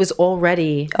 it was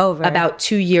already about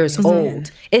 2 years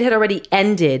old. It had already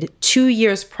ended 2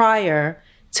 years prior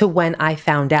to when I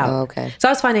found out. Okay. So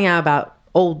I was finding out about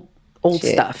old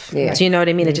stuff. Yeah. Do you know what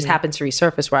I mean? It just happened to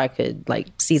resurface where I could like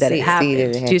see that it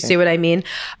happened. Do you see what I mean?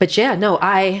 But yeah, no,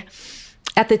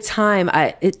 at the time,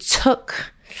 it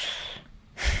took,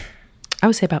 I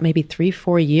would say about maybe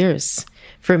 3-4 years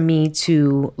for me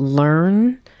to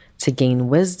learn, to gain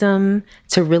wisdom,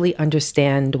 to really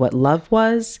understand what love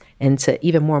was, and to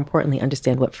even more importantly,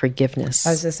 understand what forgiveness was.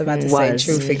 I was just about to say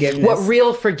true forgiveness. What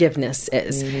real forgiveness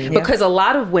is. Because a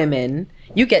lot of women,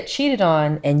 you get cheated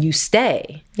on and you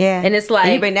stay. Yeah. And it's like,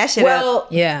 and you bring that shit up.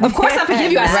 Yeah. Of course I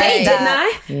forgive you. I stayed, didn't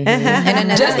I?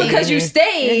 And just because you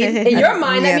stayed, in your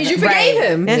mind, that means you forgave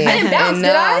him. I didn't bounce,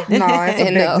 did I? No, it's a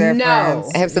big difference.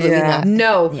 No. Absolutely not.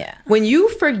 No. Yeah. When you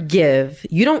forgive,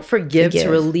 you don't forgive to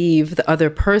relieve the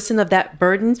other person of that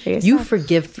burden. You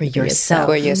forgive for yourself.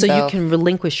 For yourself. So you can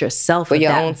relinquish yourself for of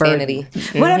your that own burden.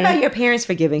 sanity. What about your parents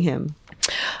forgiving him?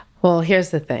 Well, here's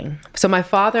the thing. So my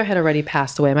father had already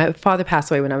passed away. My father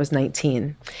passed away when I was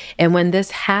 19. And when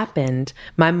this happened,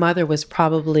 my mother was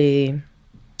probably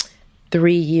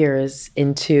 3 years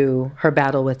into her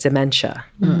battle with dementia.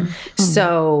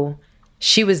 So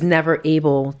she was never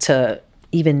able to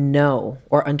even know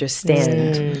or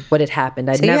understand what had happened.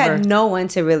 So you had no one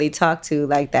to really talk to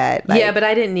like that. Like, yeah, but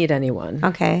I didn't need anyone.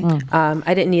 Okay.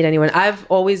 I didn't need anyone. I've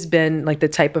always been like the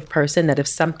type of person that if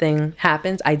something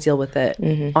happens, I deal with it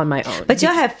on my own. But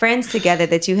y'all have friends together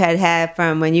that you had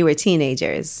from when you were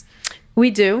teenagers. We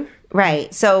do.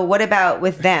 Right. So what about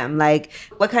with them? Like,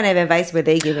 what kind of advice were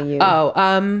they giving you?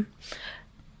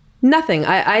 Nothing.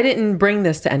 I didn't bring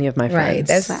this to any of my friends.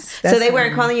 Right. So they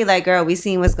weren't calling you like, girl, we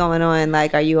seen what's going on.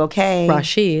 Like, are you okay?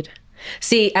 Rashid.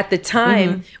 See, at the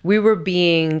time, we were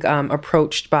being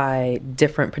approached by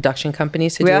different production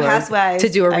companies to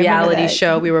do a reality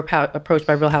show. We were approached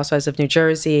by Real Housewives of New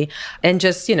Jersey and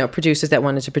just, producers that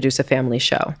wanted to produce a family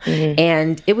show.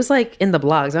 And it was like in the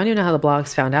blogs. I don't even know how the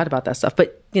blogs found out about that stuff,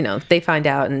 but they find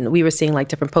out, and we were seeing like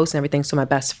different posts and everything. So my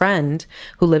best friend,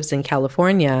 who lives in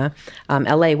California,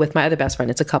 LA, with my other best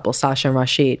friend, it's a couple, Sasha and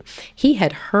Rashid, he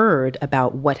had heard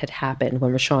about what had happened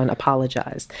when Rashawn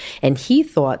apologized. And he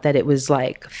thought that it was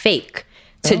like fake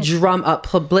to drum up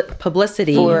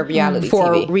publicity for reality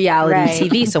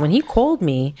TV. So when he called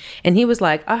me and he was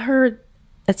like, I heard,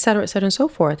 et cetera, and so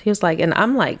forth. He was like, and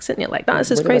I'm like sitting there like, no,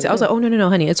 this is crazy. I was like, oh, no,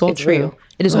 honey, it's all true. Real.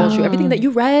 It is all true. Everything that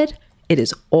you read, it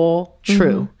is all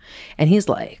true. And he's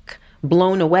like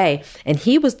blown away. And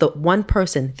he was the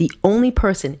only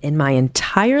person in my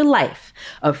entire life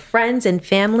of friends and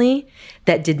family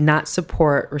that did not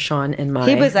support Rashawn and my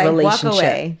relationship. He was like, walk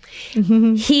away.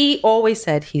 He always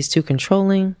said he's too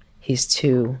controlling. He's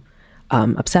too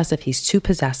obsessive. He's too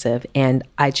possessive. And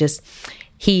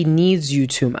he needs you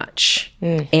too much.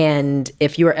 And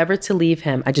if you were ever to leave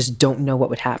him, I just don't know what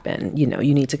would happen. You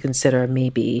need to consider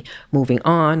maybe moving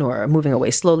on or moving away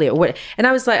slowly or what. And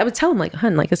I would tell him like,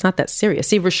 hun, like it's not that serious.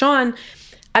 See, Rashawn,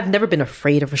 I've never been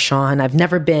afraid of Rashawn. I've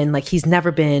never been like, he's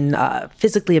never been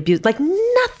physically abused, like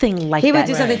nothing like that. He would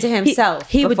do something to himself.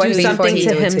 He would do something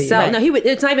to himself. Right. No,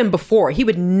 it's not even before. He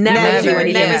would never do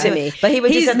anything to me. But he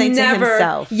would do something to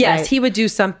himself. Yes, right? He would do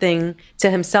something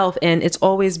to himself. And it's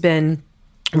always been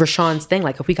Rashawn's thing.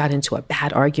 Like if we got into a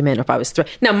bad argument or if I was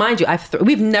now mind you,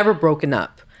 we've never broken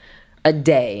up a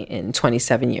day in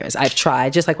 27 years. I've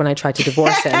tried, just like when I tried to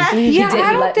divorce him.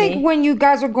 I don't think when you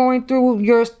guys were going through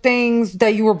your things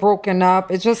that you were broken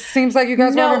up. It just seems like you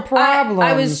guys were having problems.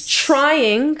 I was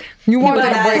trying. You wanted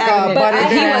to break up, but it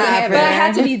didn't happen. But I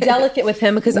had to be delicate with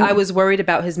him because I was worried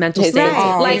about his mental state.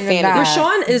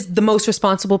 Rashawn is the most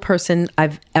responsible person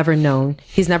I've ever known.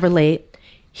 He's never late.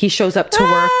 He shows up to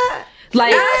work.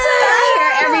 Like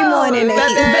every morning.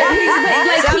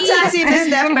 Sometimes he missed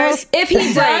that first. If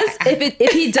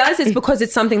he does, it's because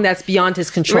it's something that's beyond his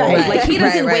control. Right. Like he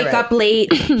doesn't wake up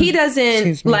late. He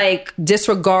doesn't like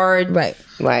disregard. Right.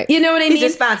 You know what I mean? He's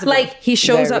responsible. Like he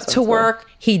shows up to work.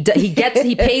 He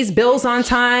pays bills on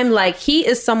time. Like he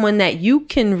is someone that you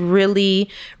can really,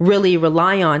 really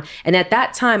rely on. And at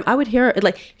that time, I would hear it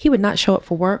like he would not show up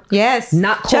for work. Yes.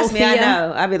 Not call Trust me, I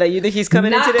know. I'd be like, you think he's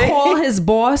coming in today? Not call his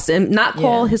boss and not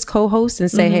call his co-host and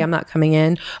say, hey, I'm not coming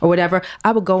in or whatever.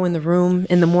 I would go in the room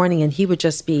in the morning and he would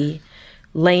just be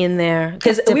laying there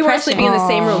because we were sleeping in the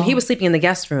same room. He was sleeping in the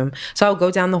guest room. So I would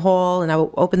go down the hall and I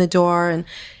would open the door and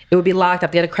it would be locked.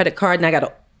 I'd get a credit card and I got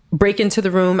to break into the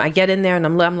room. I get in there and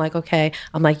I'm like, okay.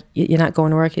 I'm like, you're not going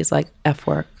to work? He's like, F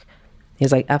work.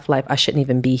 He's like, F life. I shouldn't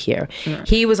even be here.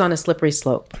 He was on a slippery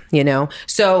slope,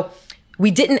 So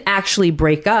we didn't actually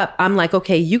break up. I'm like,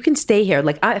 okay, you can stay here.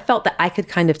 Like I felt that I could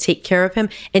kind of take care of him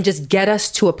and just get us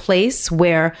to a place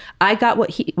where I got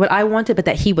what I wanted, but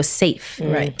that he was safe.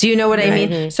 Right. Do you know what I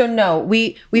mean? So no,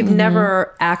 we've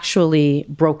never actually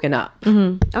broken up.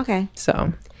 Okay.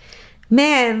 So.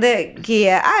 Man, look,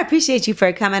 Gia, I appreciate you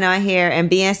for coming on here and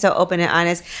being so open and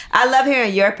honest. I love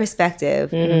hearing your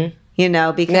perspective.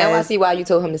 Because now I see why you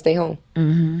told him to stay home.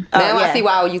 Now I see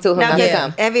why you told him not to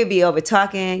come. Envy be over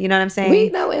talking. You know what I'm saying? We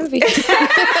know Envy.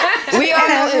 We all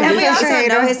know Envy. And we also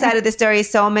know his side of the story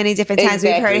so many different times.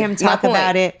 We've heard him talk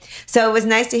about it. So it was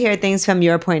nice to hear things from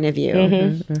your point of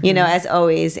view. As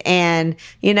always. And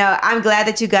I'm glad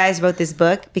that you guys wrote this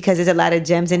book because there's a lot of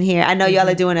gems in here. I know y'all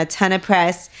are doing a ton of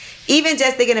press. Even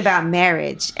just thinking about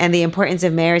marriage and the importance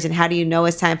of marriage and how do you know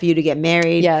it's time for you to get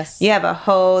married? Yes. You have a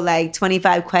whole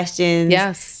 25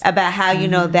 questions about how you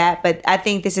know that. But I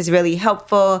think this is really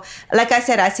helpful. Like I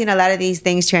said, I've seen a lot of these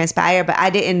things transpire, but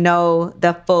I didn't know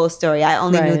the full story. I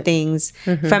only knew things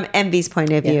from Envy's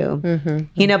point of view.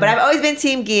 But I've always been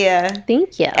Team Gia.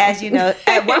 Thank you. As you know,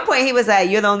 at one point he was like,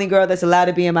 you're the only girl that's allowed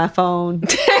to be in my phone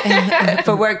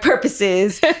for work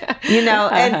purposes.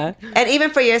 And even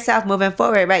for yourself moving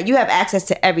forward, right? You have access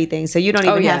to everything. So you don't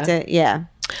even have to,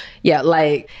 Yeah,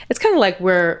 like, it's kind of like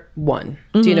we're one.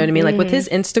 Do you know what I mean? Like with his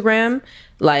Instagram,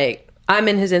 like I'm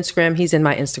in his Instagram, he's in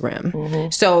my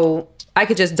Instagram. So I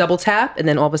could just double tap, and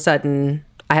then all of a sudden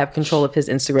I have control of his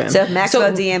Instagram. So if Maxwell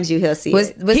DMs you, he'll see it. What's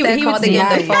that called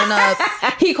again? The phone up?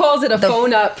 He calls it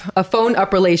a phone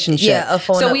up relationship. Yeah, a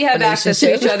phone up. So we have access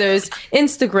to each other's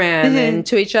Instagram and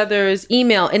to each other's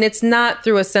email, and it's not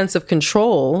through a sense of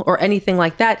control or anything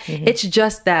like that. It's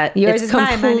just that Yours it's is mine,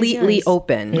 mine is completely yours.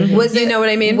 open. Was You know what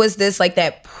I mean? Was this like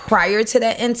that prior to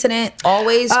that incident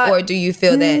always, or do you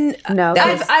feel that? No.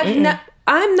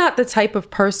 I'm not the type of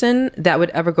person that would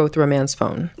ever go through a man's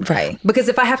phone. Right. Because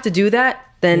if I have to do that,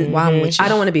 then Why would you? I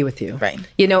don't want to be with you. Right.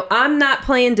 You know, I'm not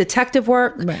playing detective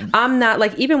work. Right. I'm not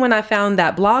like, even when I found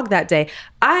that blog that day,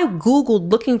 I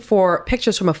Googled looking for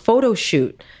pictures from a photo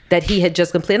shoot that he had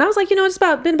just completed. And I was like, you know, it's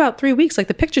been about 3 weeks. Like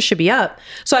the picture should be up.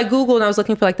 So I Googled and I was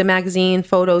looking for like the magazine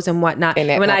photos and whatnot.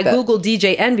 And when I Googled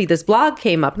DJ Envy, this blog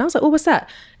came up and I was like, oh, what's that?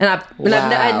 And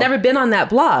I'd never been on that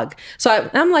blog. So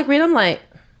I'm like, reading, I'm like,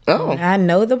 Oh, I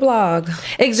know the blog.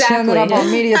 exactly. Turn it up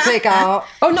on Media Takeout.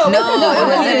 Oh no,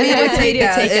 it wasn't Media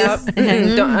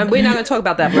Takeout. We're not gonna talk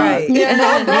about that blog. Right. Yeah,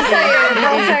 no, don't say it.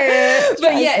 Don't say it.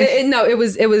 But yeah,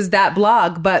 it was that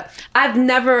blog. But I've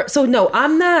never. So no,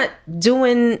 I'm not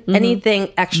doing anything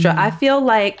extra. I feel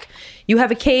like you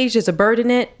have a cage, there's a bird in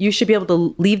it. You should be able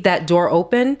to leave that door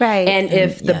open. Right. And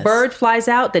if the bird flies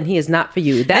out, then he is not for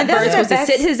you. That bird's supposed to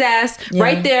sit his ass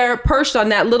right there, perched on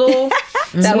that little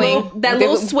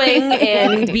little swing,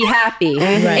 and be happy.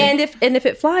 And if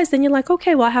it flies, then you're like,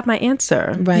 okay, well, I have my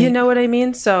answer. Right. You know what I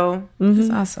mean? So That's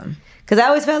awesome. Because I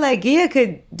always felt like Gia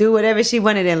could do whatever she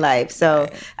wanted in life. So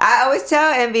I always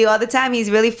tell Envy all the time, he's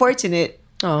really fortunate.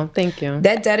 oh, thank you.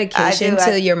 That dedication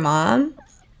to your mom,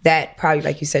 that probably,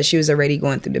 like you said, she was already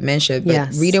going through dementia. But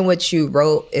Yes. reading what you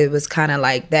wrote, it was kind of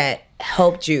like that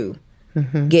helped you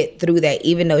get through that,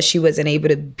 even though she wasn't able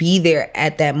to be there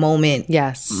at that moment.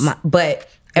 Yes. But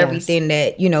everything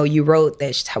that, you know, you wrote,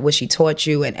 what she taught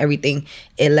you and everything,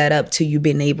 it led up to you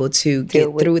being able to get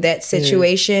through that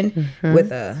situation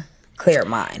with a clear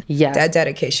mind. Yes. That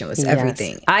dedication was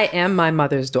everything. Yes. I am my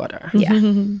mother's daughter. Yeah.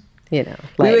 You know,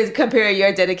 We like, would compare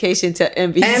your dedication to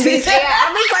Envy's. Envy's, yeah,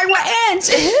 I was like, what Ange?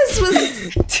 His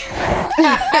was.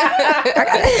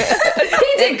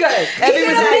 he did good. Envy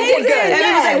was like, amazing.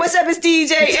 Envy was like, what's up, it's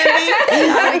DJ Envy.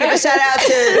 I'm going to give a shout out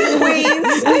to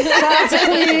Queens. Shout out to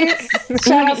Queens.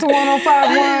 Shout out to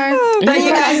 1051. But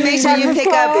you guys make sure you pick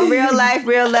up Real Life,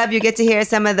 Real Love. You get to hear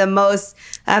some of the most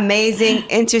amazing,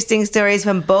 interesting stories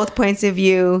from both points of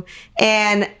view.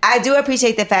 And I do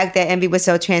appreciate the fact that Envy was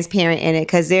so transparent in it,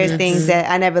 because there's things that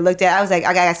I never looked at. I was like,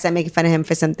 I gotta start making fun of him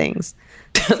for some things.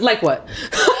 like what?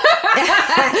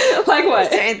 Like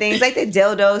what? Certain things, like the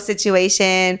dildo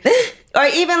situation. Or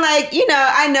even like, you know,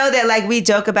 I know that like we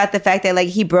joke about the fact that like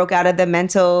he broke out of the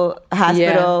mental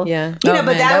hospital. Yeah. You know, Oh, but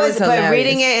man, that that was was but hilarious.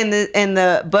 reading it in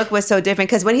the book was so different,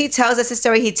 because when he tells us a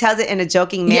story, he tells it in a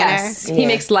joking manner. Yes. He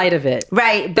makes light of it.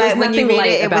 Right, There's but when you nothing read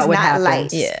light it, it about was what not happened.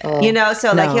 light. Yeah. You know,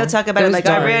 so like No. he'll talk about It it was like,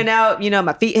 dark. I ran out, you know,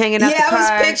 my feet hanging out Yeah, the car.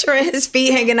 I was picturing his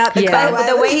feet hanging out the Yeah. car.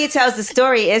 But the way he tells the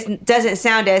story doesn't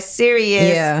sound as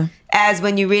serious Yeah. as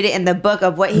when you read it in the book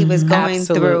of what he was going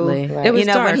Absolutely. through. Right. It was you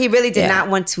know, dark. when he really did Yeah. not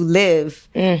want to live.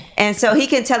 And so he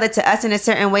can tell it to us in a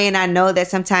certain way. And I know that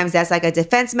sometimes that's like a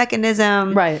defense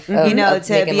mechanism. Right. You know, Of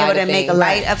to making be able light to of make things.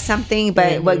 light of something.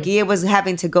 But what Gia was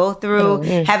having to go through,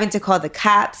 having to call the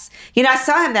cops. You know, I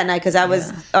saw him that night because I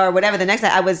was, or whatever, the next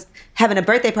night I was having a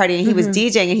birthday party and he was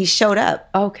DJing and he showed up.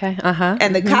 Okay.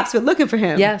 And the cops were looking for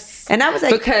him. Yes. And I was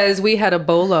like, because we had a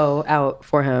bolo out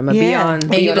for him. A Yeah. beyond.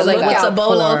 And you was like, what's a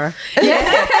bolo?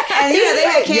 and you know, they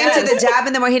had came to the job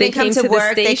in the morning. He didn't come came to to the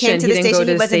work. They came station. to He the didn't go station.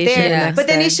 to He the wasn't station there. the next But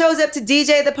then he day. shows up to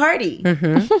DJ the party. And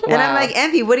I'm like,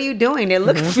 Envy, what are you doing? They're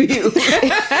looking for you.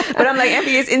 But I'm like,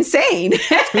 Envy is insane.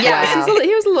 Yeah, he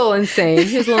was a little insane.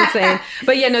 He was a little insane.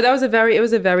 But yeah, no, it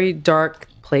was a very dark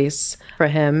place for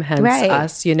him, hence Right.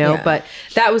 us, you know. Yeah. But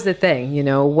that was the thing, you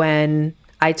know, when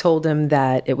I told him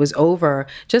that it was over,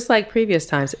 just like previous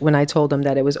times when I told him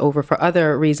that it was over for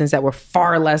other reasons that were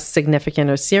far less significant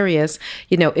or serious,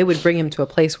 you know, it would bring him to a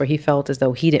place where he felt as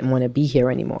though he didn't want to be here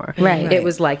anymore. Right. It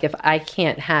was like, if I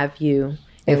can't have you,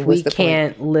 if we what's the point?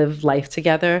 can't live life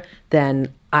together,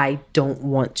 then I don't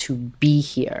want to be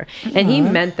here. And he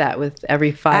meant that with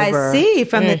every fiber. I see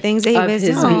from the things that he of was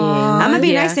his doing. being. I'm going to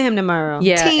be Yeah. nice to him tomorrow.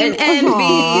 Yeah. Team and, Envy.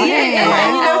 and, you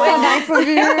know, and Nice of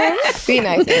you. Be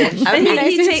nice.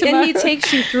 Ange. and he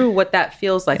takes you through what that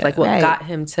feels like what Right. got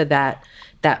him to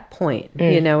that point.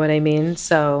 You know what I mean?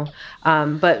 So,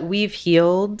 but we've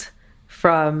healed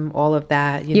from all of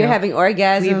that. You're having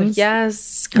orgasms.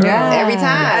 Yes, girl. Yeah. Every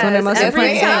time. It's one of the most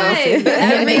Every important time.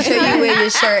 And make sure you wear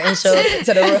your shirt and show it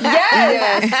to the room.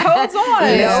 Yes. Toes on.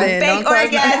 Fake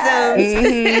orgasms.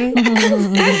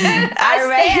 All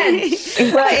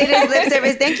right. Well, it is lip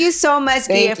service. Thank you so much,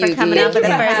 Gia, for coming out for the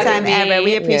first time ever.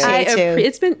 We appreciate you.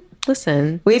 It's been.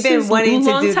 Listen, we've been wanting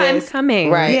to do this. Long time coming.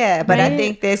 Right. Yeah, but I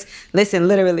think this. Listen,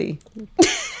 literally.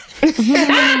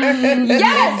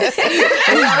 Yes.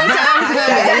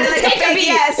 Take a beat.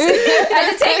 Yes.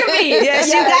 Take a beat. Yes,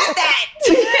 you got that.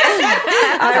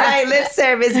 All right, lip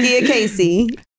service, Gia Casey.